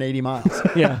 180 miles.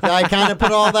 Yeah. I kind of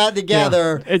put all that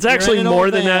together. Yeah. It's actually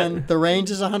more than that. The range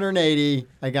is 180.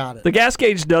 I got it. The gas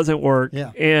gauge doesn't work.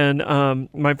 Yeah. And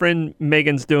my friend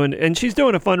Megan's she's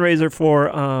doing a fundraiser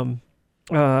for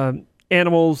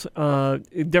animals,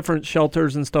 different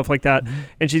shelters and stuff like that. Mm-hmm.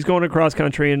 And she's going across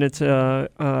country, and it's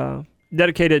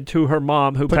dedicated to her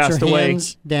mom who passed away. Put your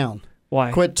hands down.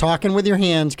 Why? Quit talking with your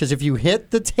hands, because if you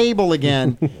hit the table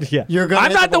again, you're going to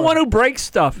I'm not the one who breaks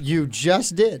stuff. You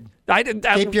just did. I did.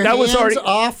 Keep your hands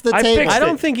off the table. I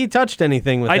don't think he touched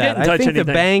anything with that. Didn't touch I think anything.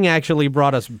 the bang actually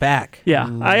brought us back. Yeah,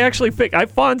 I actually I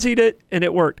Fonzied it, and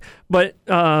it worked. But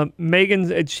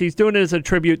Megan, she's doing it as a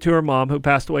tribute to her mom, who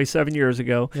passed away 7 years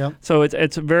ago. Yep. So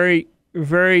it's very,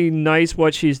 very nice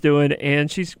what she's doing, and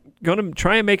she's going to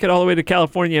try and make it all the way to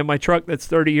California in my truck that's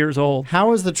 30 years old.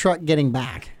 How is the truck getting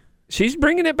back? She's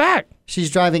bringing it back. She's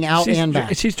driving out and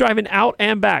back. She's driving out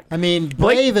and back. I mean,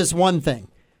 brave is one thing.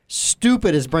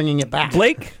 Stupid is bringing it back.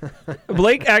 Blake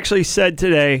actually said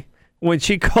today when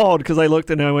she called, because I looked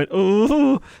and I went,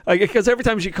 ooh, because every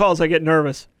time she calls, I get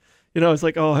nervous. You know, it's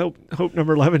like, oh, hope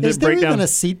number 11 didn't break down.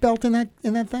 Is there even a seatbelt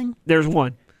in that thing? There's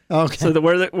one. Okay. So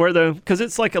because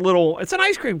it's like it's an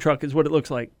ice cream truck is what it looks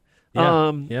like.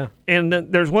 Yeah. And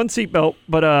then there's one seatbelt,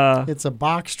 but it's a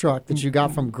box truck that you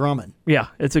got from Grumman. Yeah,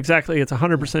 it's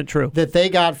 100% true. That they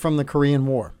got from the Korean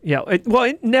War. Yeah. It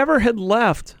never had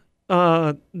left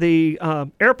the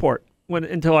airport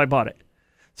until I bought it.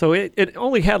 So it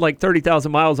only had like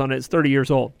 30,000 miles on it. It's 30 years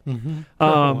old. Mm-hmm.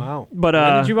 Wow. But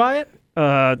when did you buy it?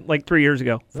 Like 3 years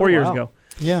ago, 4 years ago.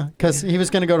 Yeah, because he was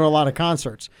going to go to a lot of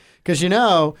concerts. Because you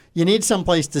need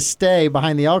someplace to stay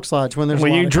behind the Elks Lodge when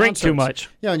you drink concerts. too much.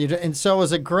 Yeah, and so it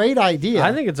was a great idea.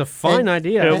 I think it's a fine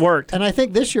idea. It worked. And I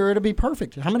think this year it'll be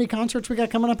perfect. How many concerts we got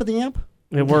coming up at the Amp?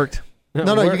 It worked.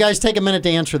 No, you guys take a minute to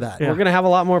answer that. Yeah. We're going to have a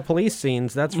lot more police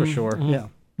scenes, that's for sure. Yeah.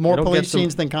 More police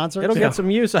scenes than concerts? It'll get some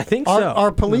use, I think so.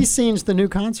 Are police scenes the new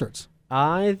concerts?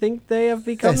 I think they have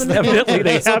become the Evidently,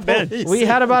 they have been. We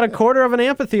had about a quarter of an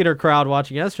amphitheater crowd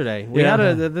watching yesterday. We had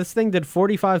this thing did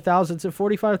 45,000. It's at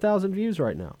 45,000 views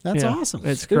right now. That's awesome.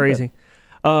 It's crazy.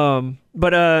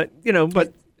 But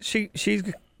she's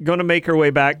going to make her way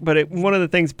back. But one of the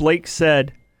things Blake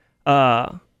said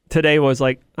today was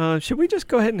like, should we just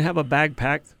go ahead and have a bag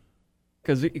packed?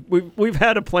 Because we've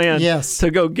had a plan to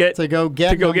go get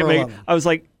me. I was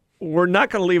like, we're not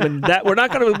going to leave in that. We're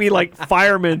not going to be like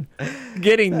firemen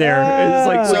getting there. It's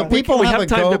like so people have a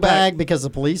time go to bag because the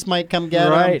police might come get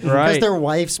them. Right. Because their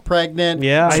wife's pregnant.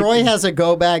 Yeah. Troy has a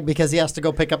go bag because he has to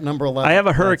go pick up number 11. I have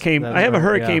a hurricane. That's I have a right,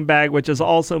 hurricane bag, which is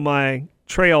also my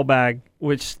trail bag,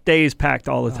 which stays packed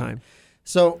all the time.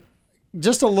 So,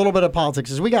 just a little bit of politics,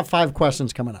 because we got 5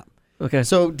 questions coming up. Okay.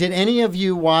 So, did any of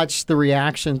you watch the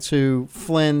reaction to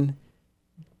Flynn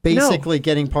basically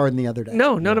getting pardoned the other day?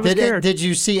 No, none of us cared. Did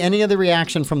you see any of the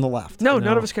reaction from the left? No,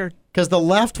 none of us cared. Because the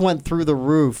left went through the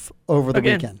roof over the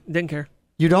weekend. Didn't care.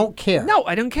 You don't care? No,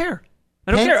 I don't care.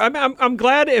 I don't care. I'm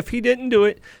glad if he didn't do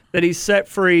it that he's set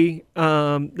free.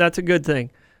 That's a good thing.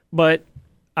 But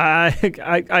I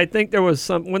think there was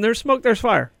when there's smoke, there's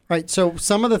fire. Right. So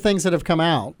some of the things that have come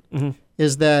out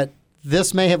is that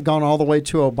this may have gone all the way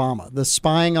to Obama, the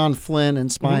spying on Flynn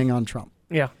and spying on Trump.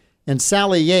 Yeah. And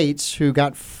Sally Yates, who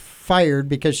got fired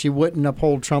because she wouldn't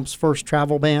uphold Trump's first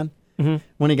travel ban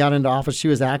when he got into office, she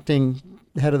was acting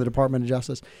head of the Department of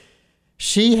Justice.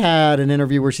 She had an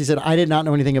interview where she said, I did not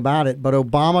know anything about it, but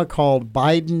Obama called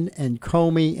Biden and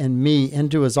Comey and me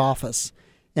into his office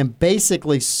and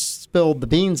basically spilled the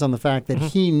beans on the fact that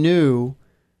he knew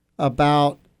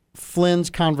about Flynn's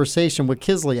conversation with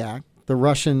Kislyak, the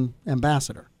Russian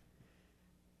ambassador.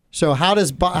 So how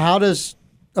does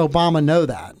Obama know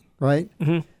that, right?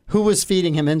 Who was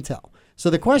feeding him intel? So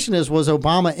the question is, was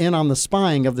Obama in on the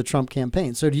spying of the Trump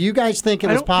campaign? So do you guys think it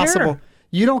was possible? Care.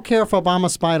 You don't care if Obama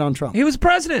spied on Trump? He was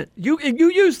president. You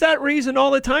use that reason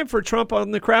all the time for Trump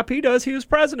on the crap he does. He was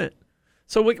president.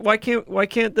 So why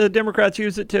can't the Democrats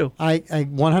use it too? I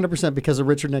 100% because of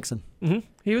Richard Nixon.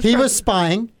 He was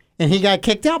spying, and he got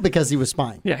kicked out because he was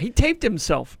spying. Yeah, he taped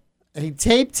himself. He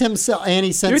taped himself, and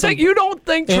he sent You don't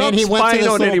think Trump's he went spying to this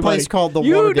on little anybody? place called the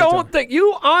You Watergate don't Journal. think?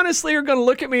 You honestly are going to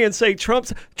look at me and say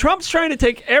Trump's trying to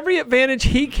take every advantage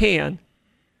he can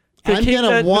to I'm keep going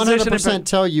that to 100% position.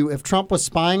 tell you, if Trump was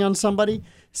spying on somebody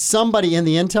in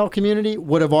the intel community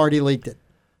would have already leaked it.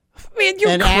 Man, you're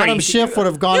and crazy. Adam Schiff would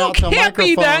have gone out to a can't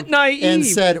be microphone that naive. and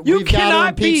said, we've got to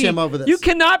impeach him over this. You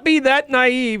cannot be that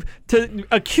naive to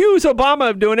accuse Obama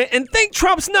of doing it and think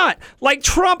Trump's not. Like,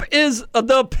 Trump is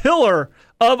the pillar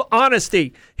of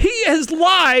honesty. He has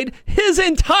lied his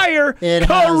entire It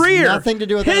career. has nothing to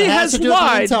do with that. He It has has to do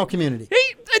lied. with the intel community.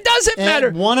 It doesn't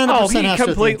matter. 100% he has to do with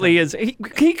completely is.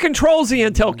 He controls the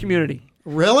intel community.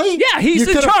 Really? Yeah, he's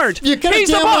in charge. You could have He's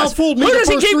the damn well boss. fooled me Who the does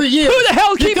he first keep? 3 years. Who the hell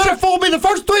You keeps? could have fooled me the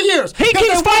first 3 years. He Because keeps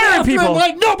they went firing after him people.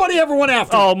 like nobody ever went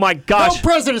after him. Oh my gosh! No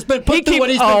president's been put through what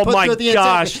he's been put through at the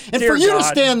intel. And for you to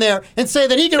stand there and say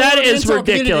that he can order the intel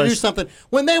community to do something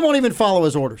when they won't even follow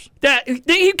his orders.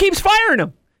 He keeps firing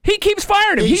him. He keeps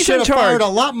firing him. He He's should in have charge. fired a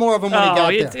lot more of them when he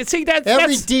got there. See,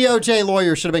 Every DOJ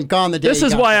lawyer should have been gone the day This he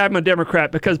is got why there. I'm a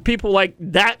Democrat, because people like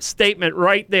that statement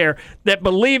right there that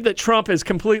believe that Trump is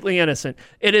completely innocent.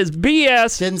 It is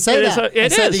BS. Didn't say that. I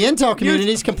said the intel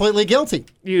community is completely guilty.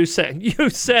 You said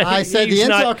I said the he's intel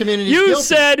not, community is You guilty.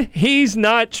 said he's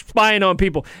not spying on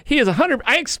people. He is 100.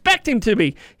 I expect him to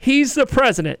be. He's the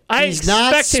president. I He's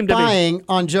not expect him to be. spying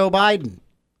on Joe Biden.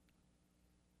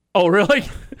 Oh, really?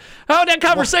 How'd that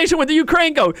conversation with the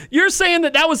Ukraine go? You're saying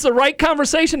that was the right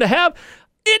conversation to have?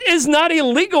 It is not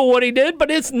illegal what he did,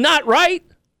 but it's not right.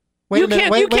 Wait a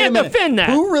minute. You can't defend that.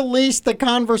 Who released the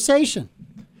conversation?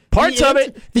 Parts of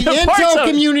it. The Parts intel of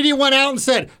it. community went out and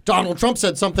said Donald Trump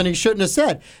said something he shouldn't have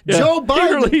said. Yeah, Joe he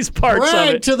Biden released parts of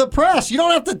bragged it. to the press. You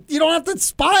don't have to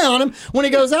spy on him when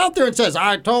he goes out there and says,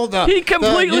 "I told the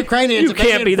Ukrainians You if they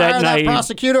can't be didn't fire that that naive.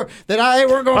 prosecutor that I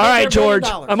weren't going to All get right, their $1 billion."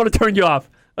 George. I'm going to turn you off.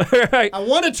 All right. I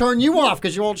want to turn you off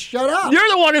because you won't shut up. You're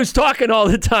the one who's talking all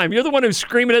the time. You're the one who's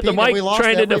screaming at the Pete, have mic, we lost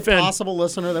trying to every defend. possible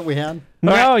listener that we had.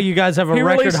 No, you guys have a He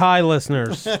record released- high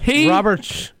listeners.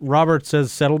 Robert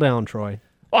says, settle down, Troy.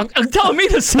 I'm telling me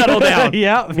to settle down.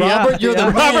 Robert, you're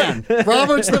the man.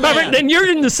 Robert's the man. Robert, then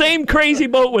you're in the same crazy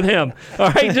boat with him.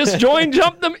 All right, just jump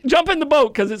in the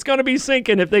boat because it's going to be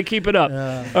sinking if they keep it up.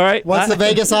 All right. What's the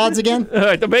Vegas odds again? All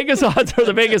right, the Vegas odds are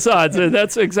the Vegas odds. And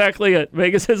that's exactly it.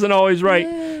 Vegas isn't always right.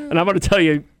 And I'm going to tell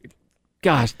you,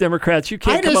 gosh, Democrats, you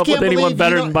can't come up with anyone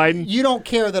better than Biden. You don't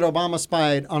care that Obama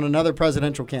spied on another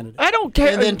presidential candidate. I don't don't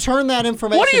care. And then turn that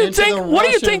information What do you into think? the What do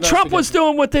you Russian think Trump was investigation.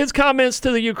 doing with his comments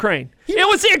to the Ukraine? It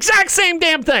was the exact same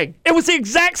damn thing. It was the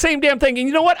exact same damn thing. And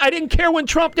you know what? I didn't care when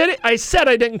Trump did it. I said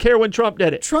I didn't care when Trump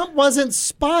did it. Trump wasn't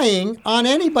spying on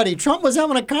anybody. Trump was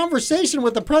having a conversation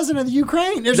with the president of the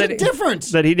Ukraine. There's a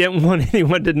difference. That he didn't want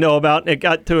anyone to know about, and it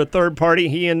got to a third party.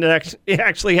 He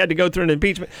actually had to go through an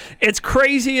impeachment. It's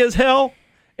crazy as hell.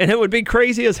 And it would be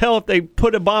crazy as hell if they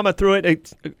put Obama through it.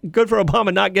 It's good for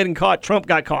Obama not getting caught. Trump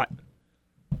got caught.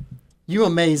 You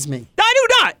amaze me. I do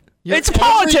not. It's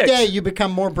politics. Every day you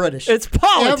become more British. It's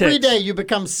politics. Every day you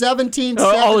become 1770s.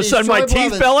 All of a sudden my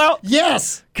teeth fell out?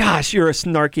 Yes. Gosh, you're a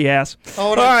snarky ass. Oh,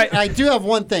 all right. I do have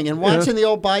one thing. And watching the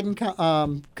old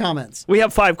Biden comments. We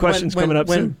have 5 questions coming up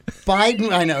soon.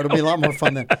 Biden, I know, it'll be a lot more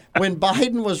fun then. When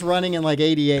Biden was running in like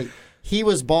 88, he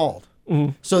was bald.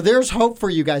 Mm-hmm. So there's hope for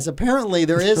you guys. Apparently,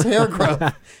 there is hair growth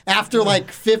after like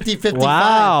 50, 55.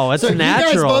 Wow, that's so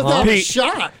natural. You guys both have a Pete,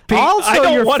 shot. Pete, I also,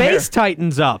 don't your want face hair.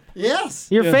 tightens up. Yes.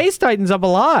 Your face tightens up a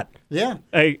lot. Yeah.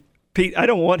 Hey, Pete, I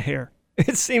don't want hair.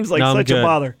 It seems like No, I'm such a good.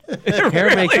 bother. It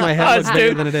Hair makes my head look does, bigger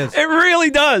dude. than it is. It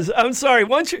really does. I'm sorry.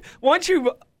 Once you've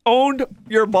owned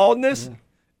your baldness,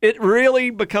 it really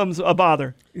becomes a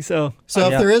bother. So if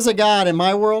there is a God in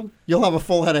my world, you'll have a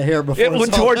full head of hair before it would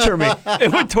it's all- torture me.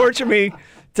 It would torture me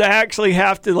to actually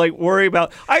have to like worry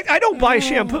about. I don't buy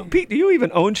shampoo. Pete, do you even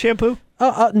own shampoo?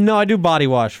 No, I do body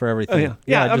wash for everything.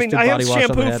 Yeah. I just mean, do I have body wash on the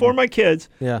shampoo head. for my kids.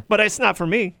 Yeah. But it's not for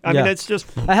me. I mean, it's just.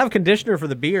 I have conditioner for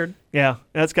the beard. Yeah,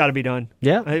 that's got to be done.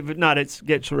 Yeah. If not, it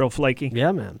gets real flaky.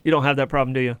 Yeah, man. You don't have that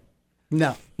problem, do you?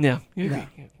 No. Yeah. No.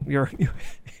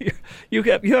 You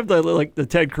have the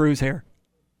Ted Cruz hair.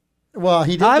 Well,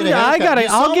 he did I'll get a haircut. You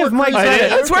saw give where Mike Cruz had a credit.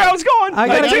 That's where I was going. I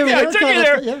gotta took give you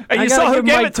there. Yeah. And I you gotta saw who give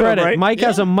gave Mike it to him, credit. right? Mike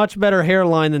has a much better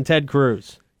hairline than Ted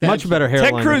Cruz. Much better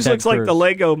hairline. Ted Cruz than looks like the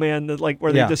Lego man,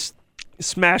 where Yeah. they just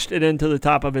smashed it into the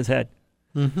top of his head.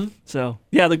 Mm-hmm. So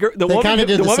yeah, the They woman, kind of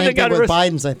did the woman same that got thing with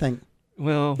arrested. Biden's, I think.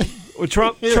 Well,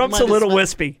 Trump's It a might little have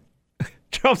wispy.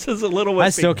 Trump's is a little wispy. I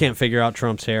still can't figure out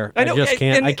Trump's hair. I know, I just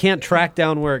can't. and- I can't track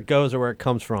down where it goes or where it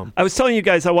comes from. I was telling you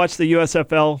guys I watched the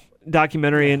USFL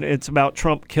documentary, and it's about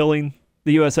Trump killing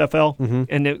the USFL,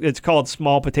 and it's called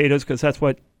Small Potatoes because that's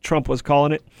what Trump was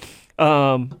calling it.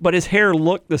 But his hair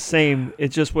looked the same. It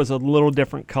just was a little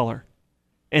different color.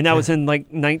 And that was in like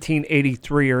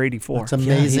 1983 or 84. It's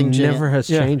amazing. he never has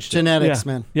changed it. Genetics,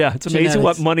 man. Yeah, it's amazing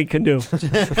what Genetics. money can do.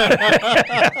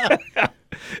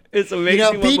 It's amazing. You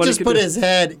know, what Pete money just can put do. his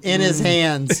head in his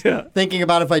hands, thinking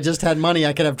about if I just had money,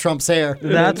 I could have Trump's hair.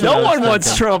 That's No what I was one wants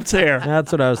thinking. Trump's hair.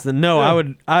 That's what I was thinking. No,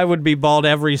 I would be bald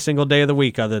every single day of the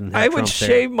week other than have I would Trump's hair.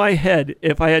 shave my head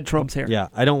if I had Trump's hair. Yeah,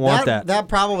 I don't want that. That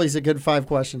probably is a good 5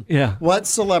 question. Yeah. What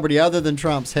celebrity other than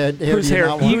Trump's hair Whose do you hair-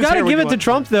 not want? You got to hair would give you it to want?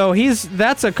 Trump though.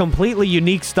 That's a completely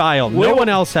unique style. No one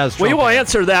else has Trump. We will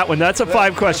answer that one. That's a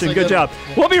 5 question. a Good good job.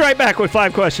 We'll be right back with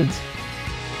 5 questions.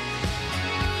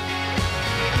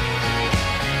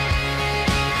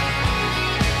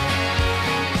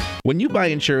 When you buy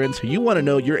insurance, you want to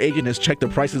know your agent has checked the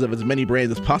prices of as many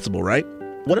brands as possible, right?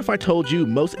 What if I told you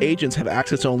most agents have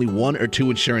access to only 1 or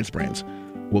 2 insurance brands?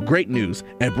 Well, great news.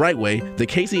 At Brightway, the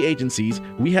Casey agencies,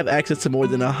 we have access to more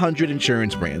than 100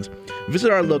 insurance brands. Visit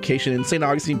our location in St.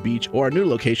 Augustine Beach or our new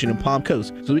location in Palm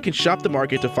Coast so we can shop the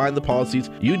market to find the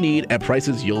policies you need at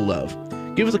prices you'll love.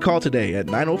 Give us a call today at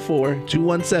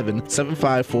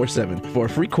 904-217-7547 for a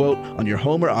free quote on your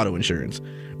home or auto insurance.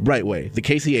 Brightway, the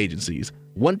Casey agencies.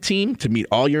 One team to meet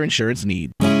all your insurance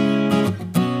needs.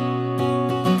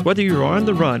 Whether you're on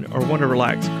the run or want to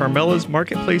relax, Carmela's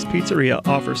Marketplace Pizzeria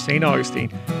offers St. Augustine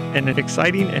and an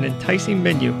exciting and enticing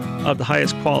menu of the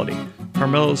highest quality.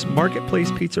 Carmela's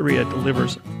Marketplace Pizzeria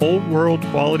delivers old world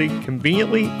quality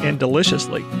conveniently and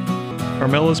deliciously.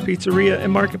 Carmela's Pizzeria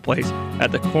and Marketplace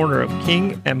at the corner of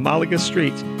King and Malaga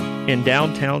Streets in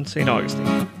downtown St.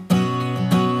 Augustine.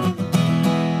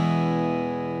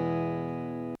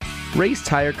 Ray's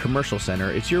Tire Commercial Center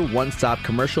is your one-stop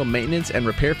commercial maintenance and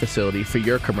repair facility for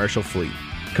your commercial fleet.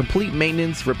 Complete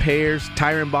maintenance, repairs,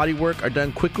 tire and body work are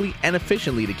done quickly and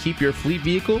efficiently to keep your fleet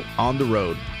vehicle on the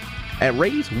road. At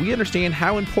Ray's, we understand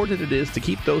how important it is to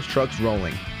keep those trucks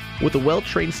rolling. With a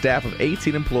well-trained staff of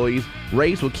 18 employees,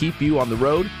 Ray's will keep you on the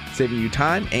road, saving you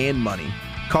time and money.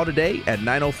 Call today at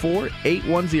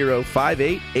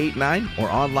 904-810-5889 or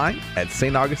online at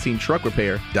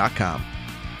staugustineTruckRepair.com.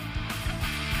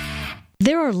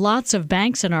 There are lots of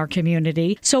banks in our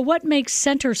community, so what makes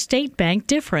Center State Bank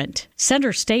different?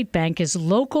 Center State Bank is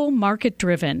local,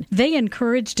 market-driven. They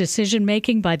encourage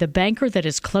decision-making by the banker that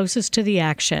is closest to the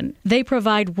action. They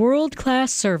provide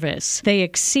world-class service. They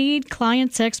exceed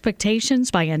clients' expectations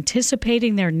by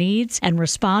anticipating their needs and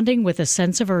responding with a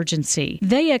sense of urgency.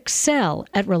 They excel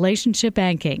at relationship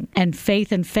banking, and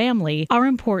faith and family are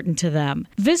important to them.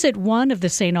 Visit one of the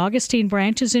St. Augustine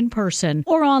branches in person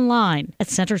or online at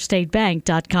centerstatebank.com.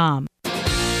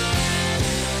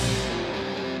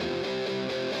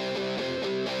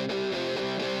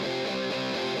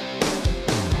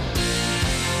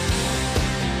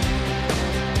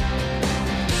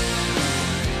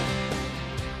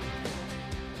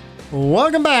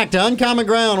 Welcome back to Uncommon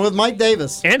Ground with Mike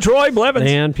Davis. And Troy Blevins.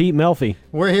 And Pete Melfi.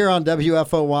 We're here on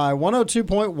WFOY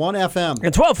 102.1 FM.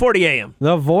 And 1240 AM.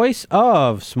 The voice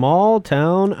of small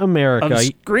town America. Of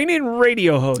screening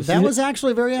radio host. That was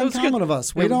actually very uncommon of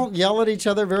us. We don't yell at each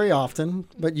other very often,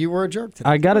 but you were a jerk today.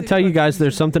 I got to tell you guys,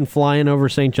 there's something flying over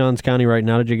St. Johns County right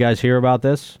now. Did you guys hear about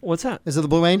this? What's that? Is it the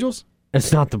Blue Angels?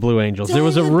 It's not the Blue Angels. There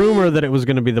was a rumor that it was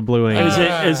going to be the Blue Angels.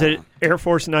 Is it Air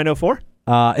Force 904?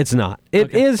 It's not.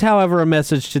 It is, however, a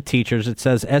message to teachers. It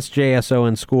says SJSO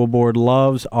and school board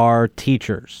loves our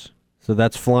teachers. So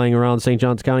that's flying around St.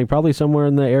 Johns County, probably somewhere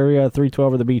in the area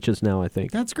 312 or the beaches now, I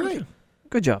think. That's great.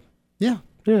 Good job. Yeah.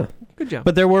 Yeah. Good job.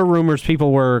 But there were rumors.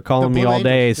 People were calling me all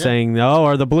day saying, "Oh,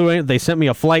 are the Blue Angels?" They sent me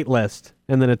a flight list,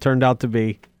 and then it turned out to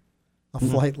be a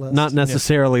flight list. Not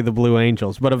necessarily the Blue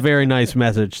Angels, but a very nice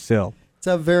message still. It's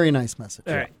a very nice message.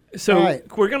 All right. So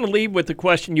we're going to leave with the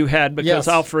question you had because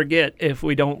I'll forget if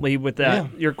we don't leave with that.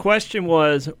 Yeah. Your question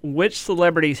was, which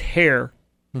celebrity's hair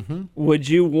would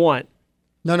you want?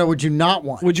 No, would you not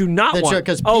want? Would you not want?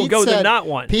 Because the not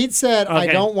one. Pete said, I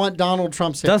Okay. don't want Donald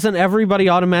Trump's hair. Doesn't everybody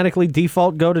automatically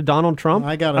default go to Donald Trump?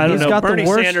 I don't know. got Bernie the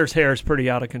worst. Sanders' hair is pretty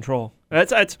out of control.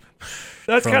 That's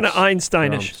kind of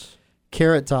Einsteinish.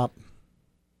 Carrot Top.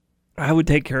 I would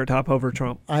take Carrot Top over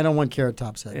Trump. I don't want Carrot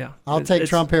Top's head. Yeah. I'll take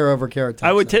Trump hair over Carrot Top.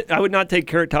 I would not take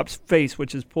Carrot Top's face,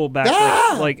 which is pulled back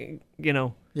like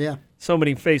Yeah. so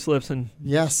many facelifts and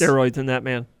steroids in that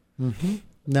man. Mm-hmm.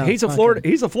 No, he's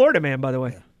a Florida man, by the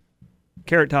way.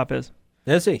 Carrot Top is.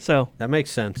 Is he? So that makes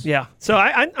sense. Yeah. So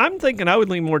I'm thinking I would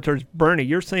lean more towards Bernie.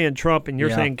 You're saying Trump, and you're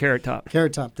saying Carrot Top.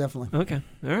 Carrot Top, definitely. Okay.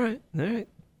 All right.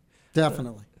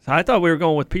 Definitely. So I thought we were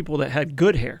going with people that had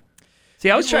good hair. See,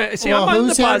 I was trying. See, I'm on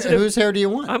the positive. Whose hair do you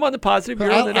want? I'm on the positive.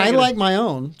 You're on the I negative. like my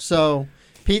own. So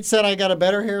Pete said I got a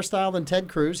better hairstyle than Ted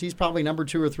Cruz. He's probably number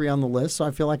 2 or 3 on the list. So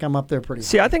I feel like I'm up there pretty.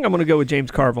 See, I think I'm going to go with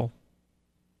James Carville.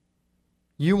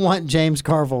 You want James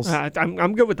Carville's?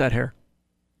 I'm good with that hair.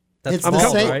 It's the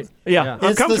same, right? Yeah, I'm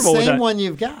it's the comfortable with same that. one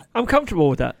you've got. I'm comfortable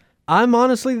with that. I'm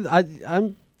honestly,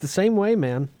 I'm the same way,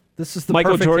 man. This is the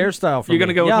Michael perfect Jordan? hairstyle for You're me. going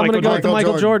to go with I'm Michael gonna go with the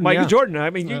Michael Jordan. Michael yeah. Jordan.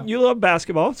 I mean, you love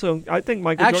basketball, so I think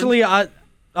Michael Actually, Jordan.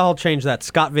 I'll change that.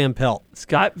 Scott Van Pelt.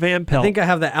 Scott Van Pelt. I think I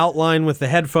have the outline with the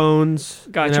headphones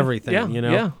and Gotcha. everything. Yeah, you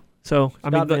know. yeah. So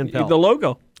I mean, Scott Van Pelt. the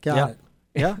logo. Got it.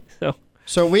 Yeah.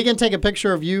 So we can take a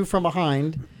picture of you from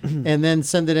behind and then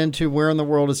send it into where in the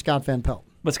world is Scott Van Pelt?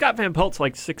 But Scott Van Pelt's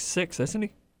like 6'6", isn't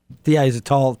he? Yeah, he's a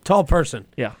tall person.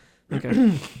 Yeah.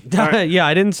 Okay. Yeah,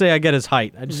 I didn't say I get his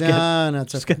height. I just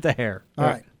it's get the hair. All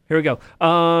right. Here we go.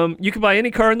 You can buy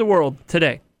any car in the world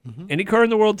today. Any car in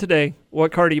the world today.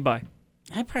 What car do you buy?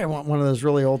 I probably want one of those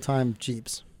really old time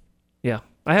Jeeps. Yeah,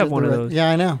 I have one of those. Yeah,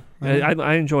 I know.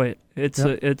 I enjoy it.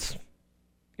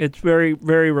 It's very,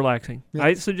 very relaxing. Yep.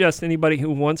 I suggest anybody who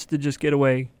wants to just get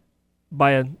away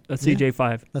buy a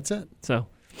CJ5. That's it. So,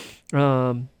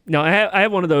 no, I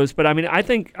have one of those. But I mean, I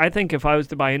think if I was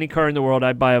to buy any car in the world,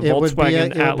 I'd buy a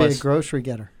Volkswagen It Atlas. would be a grocery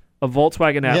getter. A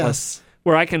Volkswagen Atlas. Yes.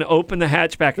 Where I can open the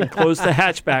hatchback and close the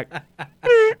hatchback.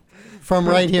 From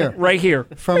right here. Right here.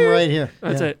 From right here.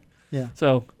 That's Yeah. it. Yeah.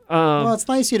 So. Well, it's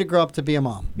nice of you to grow up to be a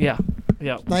mom. Yeah.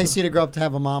 Yeah. Nice of you to grow up to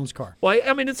have a mom's car. Well,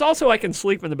 I mean, it's also I can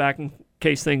sleep in the back in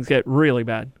case things get really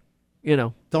bad. You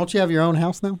know. Don't you have your own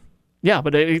house now? Yeah,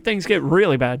 but if things get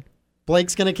really bad.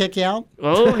 Blake's going to kick you out?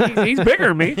 Oh, he's bigger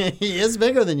than me. He is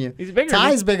bigger than you. He's bigger than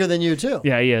Ty's me. bigger than you, too.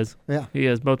 Yeah, he is. Yeah. He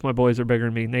is. Both my boys are bigger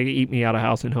than me, and they eat me out of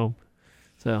house and home.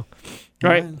 So, all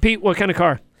right, Pete, what kind of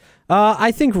car?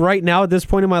 I think right now at this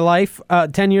point in my life,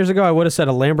 10 years ago, I would have said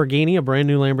a Lamborghini, a brand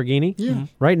new Lamborghini. Yeah.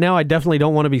 Right now, I definitely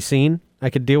don't want to be seen. I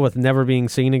could deal with never being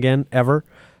seen again, ever.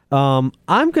 I'm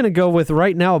going to go with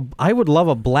right now, I would love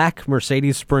a black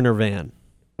Mercedes Sprinter van.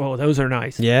 Oh, those are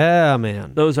nice. Yeah,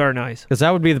 man. Those are nice. Because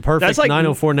that would be the perfect That's like-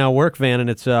 904 now work van, and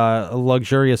it's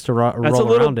luxurious to roll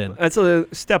around in. That's a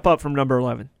step up from number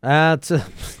 11. That's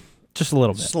Just a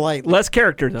little bit. Slightly. Less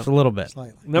character, though. Just a little bit.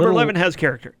 Slightly. Number Little- 11 has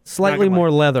character. Slightly Not gonna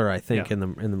more lie. leather, I think, Yeah. in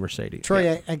the Mercedes.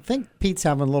 Troy, I think Pete's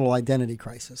having a little identity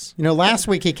crisis. You know, last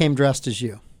week he came dressed as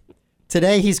you.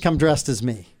 Today he's come dressed as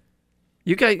me.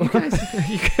 You guys.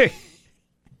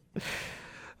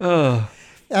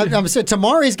 I'm saying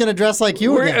tomorrow he's going to dress like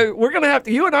you again. We're going to have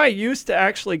to. You and I used to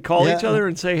actually call each other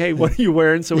and say, "Hey, what are you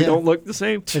wearing?" So we don't look the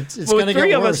same. It's But going to with three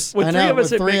get of worse. us, with I three know, of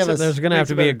us, with it three makes of it. us. There's going to have makes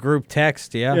to it be a better. group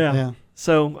text, yeah. Yeah.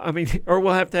 So I mean, or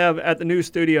we'll have to have at the new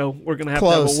studio. We're going to have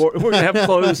Clothes. to have we're going to have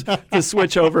clothes to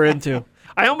switch over into.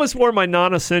 I almost wore my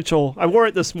non-essential. I wore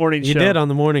it this morning. You show. did on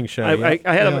the morning show. I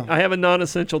yeah. have a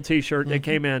non-essential T-shirt that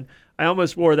came in. I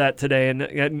almost wore that today,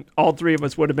 and all three of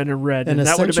us would have been in red. An and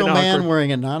that would have essential been man awkward.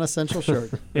 wearing a non-essential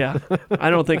shirt. Yeah,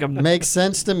 I don't think I'm. Makes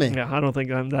sense to me. Yeah, I don't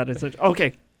think I'm that essential.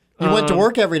 Okay. You went to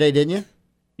work every day, didn't you?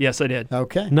 Yes, I did.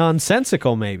 Okay.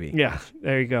 Nonsensical, maybe. Yeah,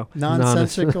 there you go.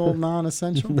 Nonsensical,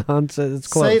 non-essential. Nonsense. It's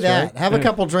close. Say that. Right? Have a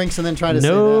couple drinks and then try to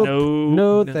No, say that.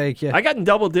 no, thank you. I got in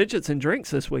double digits in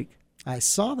drinks this week. I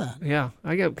saw that. Yeah,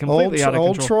 I got completely out of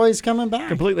Old control. Troy's coming back.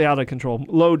 Completely out of control.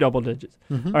 Low double digits.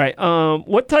 Mhm. All right.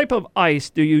 What type of ice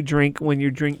do you drink when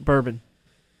you drink bourbon?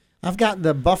 I've got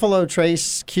the Buffalo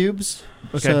Trace cubes.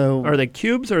 Okay. So Are they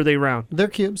cubes or are they round? they're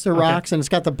cubes. They're Okay. rocks, and it's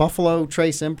got the Buffalo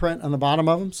Trace imprint on the bottom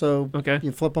of them. So Okay.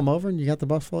 you flip them over, and you got the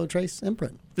Buffalo Trace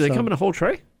imprint. Do they So- come in a whole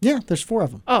tray? Yeah, there's 4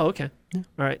 of them. Oh, okay. All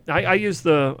right. I use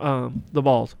the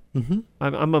balls. Mm-hmm.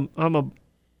 I'm a.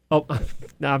 Oh,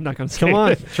 no, I'm not going to say Come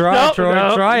on, it. try, No, Troy,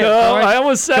 no, try it. No, Troy. I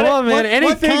almost said Come it. on, man. What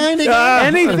Anything, kind of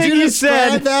anything Did you you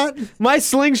describe said, that? my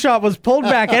slingshot was pulled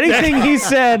back. Anything he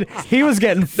said, he was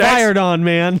getting fired on,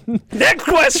 man. Next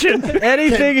question.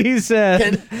 Anything he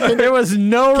said, there was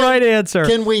no right answer.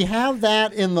 Can we have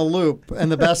that in the loop and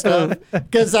the best of?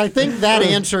 Because I think that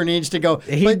answer needs to go.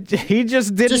 He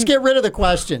just didn't. Just get rid of the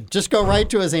question. Just go right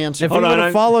to his answer. If he would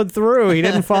have followed through, he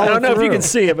didn't follow I through. don't know if you can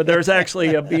see it, but there's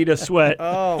actually a bead of sweat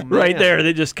right there.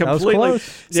 They just was completely.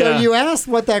 close. So Yeah. you asked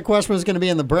what that question was going to be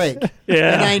in the break.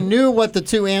 Yeah. And I knew what the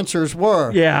 2 answers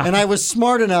were. Yeah. And I was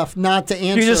smart enough not to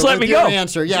answer You just let with me your go.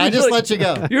 answer. Yeah, I just let you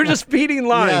go. You're just feeding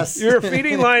lines. Yes. You're a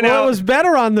feeding line Well, out. it was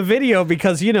better on the video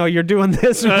because you're doing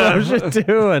this motion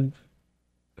too, and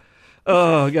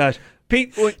Oh gosh,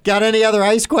 Pete. Got any other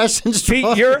ice questions? Pete,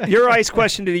 Troy? your ice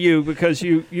question to you because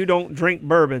you don't drink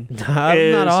bourbon. is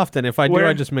not often. If I do, where-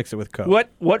 I just mix it with Coke.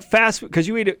 What fast? Because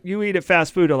you eat at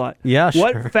fast food a lot. Yeah,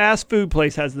 sure. What fast food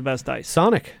place has the best ice?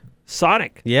 Sonic.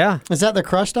 Sonic. Yeah. Is that the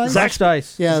crushed ice? Crushed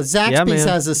ice. Yeah, Zaxby's man.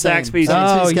 has the same. Zaxby's. Oh,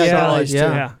 Zaxby's got yeah, ice too.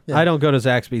 yeah. I don't go to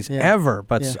Zaxby's Yeah. ever,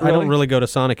 but Yeah. I don't really go to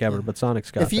Sonic ever, but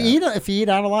Sonic's got If you that. if you eat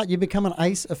out a lot, you become an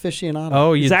ice aficionado.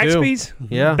 Oh, you Zaxby's. do?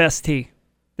 Yeah. Best tea.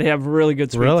 They have really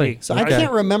good sweet Really? tea. So I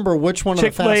can't remember which one of the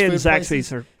Chick-fil-A fast and food Zaxby's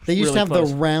places. are They used really to have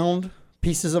close. the round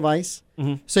pieces of ice.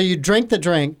 Mhm. So you drink the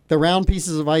drink, the round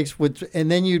pieces of ice,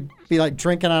 and then you'd be like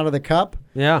drinking out of the cup,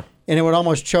 Yeah. and it would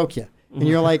almost choke you. And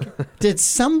you're like, did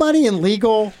somebody in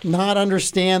legal not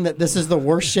understand that this is the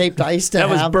worst shaped ice to That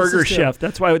was have? Burger This is Chef.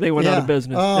 That's why they went out of Yeah.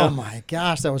 business. Oh Yeah. my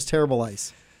gosh, that was terrible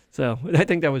ice. So I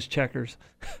think that was Checkers.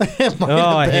 Oh,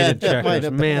 I hated It might Checkers.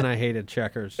 have Man, been. I hated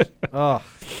Checkers. Oh,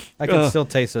 I can still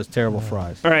taste those terrible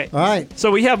fries. All right. All right.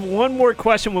 So we have one more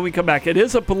question when we come back. It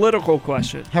is a political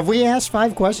question. Have we asked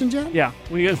 5 questions yet? Yeah,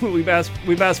 we've asked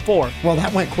 4. Well,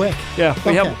 that went quick. Yeah,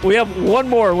 we have one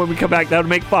more when we come back. That'll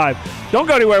make 5. Don't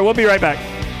go anywhere. We'll be right back.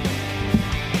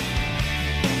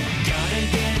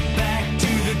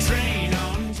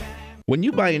 When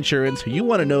you buy insurance, you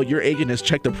want to know your agent has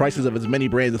checked the prices of as many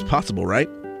brands as possible, right?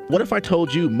 What if I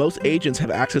told you most agents have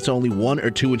access to only 1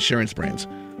 or 2 insurance brands?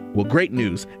 Well, great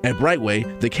news. At Brightway,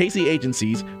 the Casey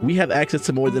agencies, we have access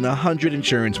to more than 100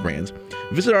 insurance brands.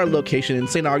 Visit our location in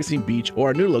St. Augustine Beach or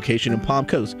our new location in Palm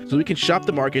Coast so we can shop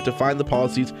the market to find the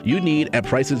policies you need at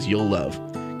prices you'll love.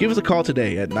 Give us a call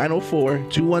today at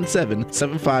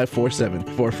 904-217-7547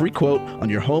 for a free quote on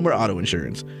your home or auto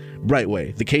insurance.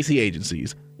 Brightway, the Casey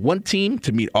agencies. One team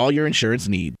to meet all your insurance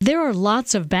needs. There are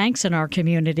lots of banks in our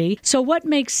community, so what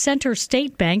makes Center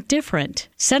State Bank different?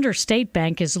 Center State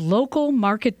Bank is local,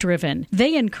 market-driven.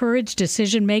 They encourage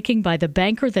decision-making by the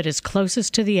banker that is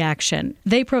closest to the action.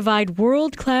 They provide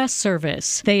world-class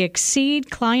service. They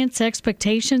exceed clients'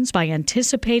 expectations by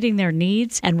anticipating their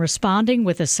needs and responding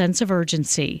with a sense of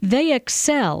urgency. They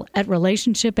excel at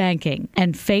relationship banking,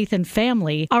 and faith and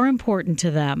family are important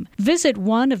to them. Visit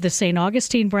one of the St.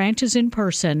 Augustine branches in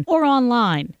person or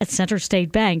online at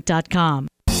centerstatebank.com.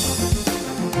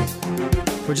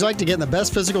 Would you like to get in the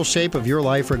best physical shape of your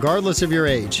life regardless of your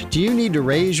age? Do you need to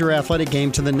raise your athletic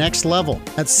game to the next level?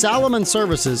 At Salomon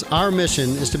Services, our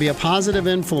mission is to be a positive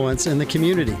influence in the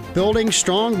community, building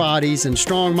strong bodies and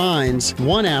strong minds,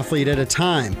 one athlete at a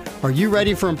time. Are you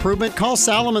ready for improvement? Call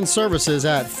Salomon Services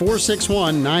at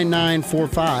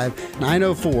 461-9945,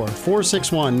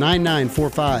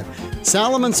 904-461-9945.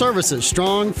 Salomon Services,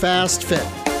 strong, fast, fit.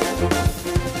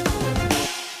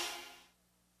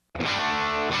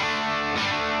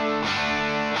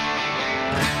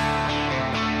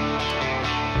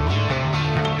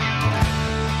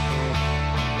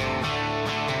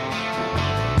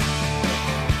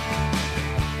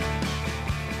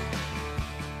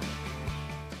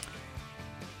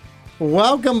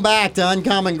 Welcome back to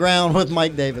Uncommon Ground with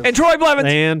Mike Davis. And Troy Blevins.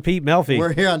 And Pete Melfi.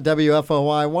 We're here on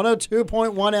WFOY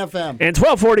 102.1 FM. And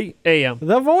 1240 AM.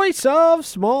 The voice of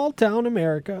small town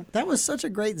America. That was such a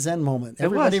great Zen moment.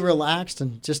 Everybody relaxed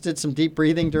and just did some deep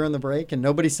breathing during the break, and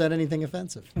nobody said anything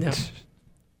offensive. Yeah.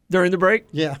 During the break?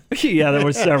 Yeah. Yeah, there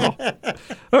were several.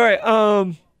 All right.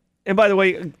 And by the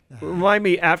way, remind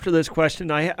me after this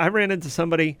question, I ran into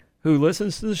somebody who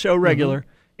listens to the show regular,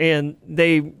 and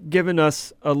they've given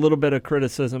us a little bit of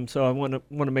criticism, so I want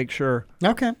to make sure.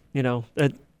 Okay. You know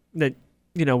that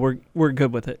we're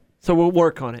good with it. So we'll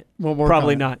work on it. We'll work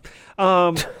Probably on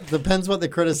not. Depends what the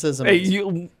criticism Hey, is.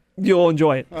 you'll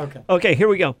enjoy it. Okay. Okay, here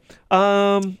we go.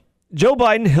 Joe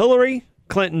Biden, Hillary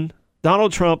Clinton,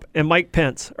 Donald Trump, and Mike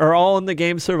Pence are all in the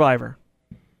game Survivor.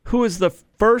 Who is the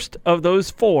first of those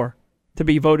four to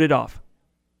be voted off?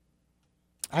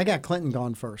 I got Clinton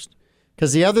gone first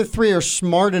because the other three are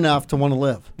smart enough to want to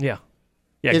live. Yeah.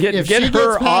 Yeah, If get she her gets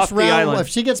off past the island. If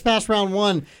she gets past round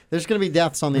one, there's going to be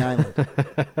deaths on the island.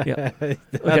 Yeah.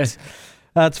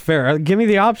 That's fair. Give me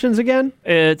the options again.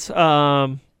 It's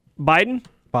Biden,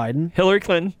 Hillary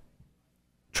Clinton,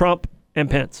 Trump, and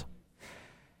Pence.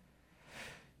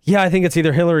 Yeah, I think it's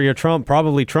either Hillary or Trump.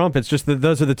 Probably Trump. It's just that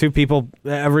those are the two people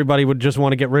everybody would just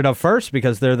want to get rid of first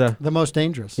because they're the most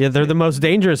dangerous. Yeah, they're the most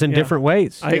dangerous in different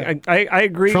ways. I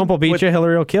agree. Trump will beat you,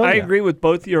 Hillary will kill you. I agree with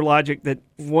both your logic that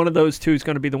one of those two is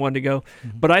going to be the one to go.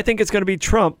 But I think it's going to be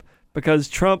Trump because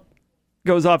Trump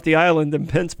goes off the island and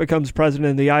Pence becomes president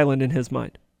of the island in his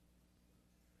mind.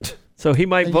 So he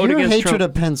might vote against Your hatred Trump.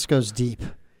 of Pence goes deep.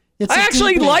 I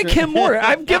actually like him more.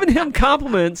 I've given him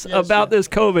compliments about this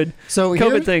COVID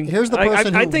thing. Here's the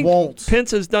person I who think won't. Pence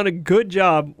has done a good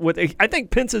job with. I think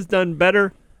Pence has done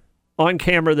better on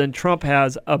camera than Trump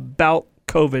has about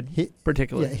COVID,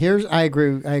 particularly. Yeah, I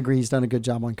agree. He's done a good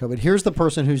job on COVID. Here's the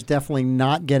person who's definitely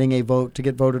not getting a vote to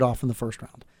get voted off in the first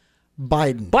round.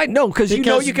 Biden. No, because you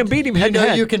know you can beat him head to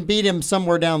head. You can beat him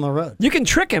somewhere down the road. You can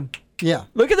trick him. Yeah.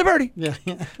 Look at the birdie. Yeah.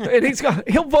 And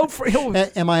he'll vote for.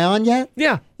 Am I on yet?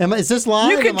 Yeah. Is this live?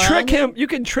 You can Am I trick on yet? him. You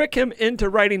can trick him into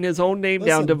writing his own name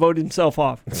down to vote himself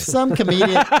off. Some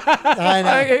comedian. I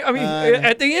know. I mean,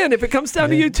 at the end, if it comes down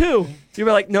to you too, you'll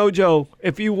be like, "No, Joe.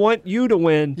 If you want you to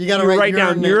win, you got to write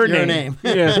down your name."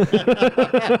 Yeah.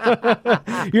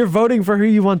 You're voting for who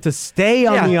you want to stay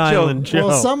on the island, Joe.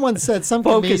 Well, someone said some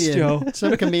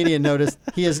comedian noticed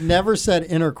he has never said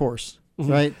intercourse,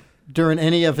 right, during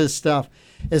any of his stuff.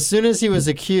 As soon as he was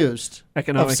accused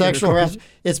of sexual harassment,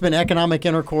 it's been economic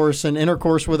intercourse and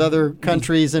intercourse with other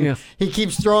countries, and he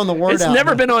keeps throwing the word out. It's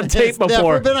never been on tape before. It's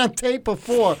never been on tape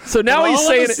before. So now he's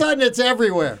saying all of a sudden it's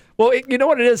everywhere. Well, you know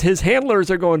what it is? His handlers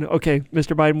are going, "Okay,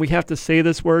 Mr. Biden, we have to say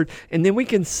this word, and then we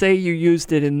can say you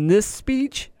used it in this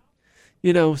speech,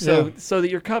 so that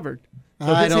you're covered." So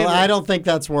I don't think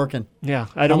that's working. Yeah,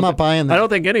 I'm not buying that. I don't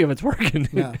think any of it's working.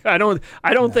 Yeah. I don't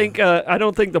think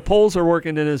the polls are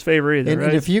working in his favor either. And, right?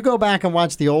 and if you go back and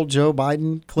watch the old Joe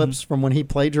Biden clips from when he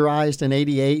plagiarized in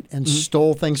 '88 and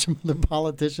stole things from the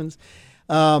politicians,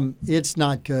 it's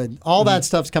not good. All that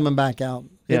stuff's coming back out.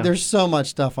 Yeah. There's so much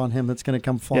stuff on him that's going to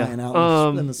come flying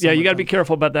out. In the you got to be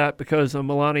careful about that because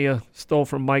Melania stole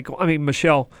from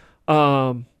Michelle.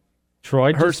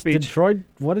 Troy, her speech.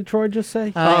 What did Troy just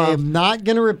say? I am not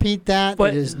going to repeat that.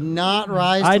 It is not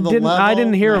rise to the level. I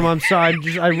didn't hear him. I'm sorry.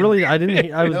 I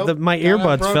didn't. My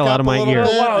earbuds fell out of my ear.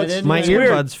 My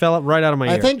earbuds fell right out of my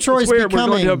ear. I think Troy's weird. We're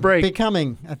going to a break.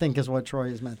 Becoming, I think, is what Troy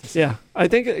is meant to say. Yeah, I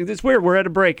think it's weird. We're at a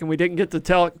break and we didn't get to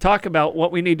talk about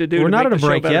what we need to do. We're to not make at a the show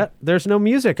break better. yet. There's no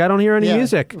music. I don't hear any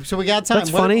music. So we got time. That's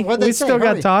funny. We still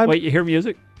got time. Wait, you hear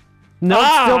music? No,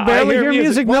 still barely hear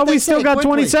music. No, we still got 20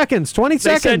 quickly? seconds. 20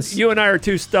 seconds. Said you and I are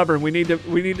too stubborn. We need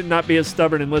to not be as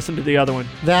stubborn and listen to the other one.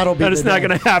 That'll be. That is not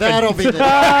going to happen. That'll be. It's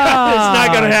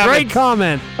not going to happen. Great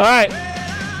comment. All right.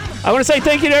 I want to say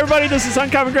thank you to everybody. This is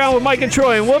Uncommon Ground with Mike and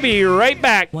Troy, and we'll be right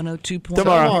back 102.1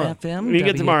 tomorrow. FM, We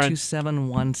get tomorrow.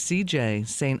 W271 CJ,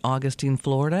 St. Augustine,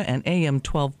 Florida, and AM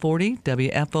 1240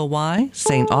 WFOY,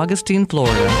 St. Augustine,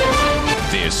 Florida.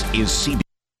 This is CBS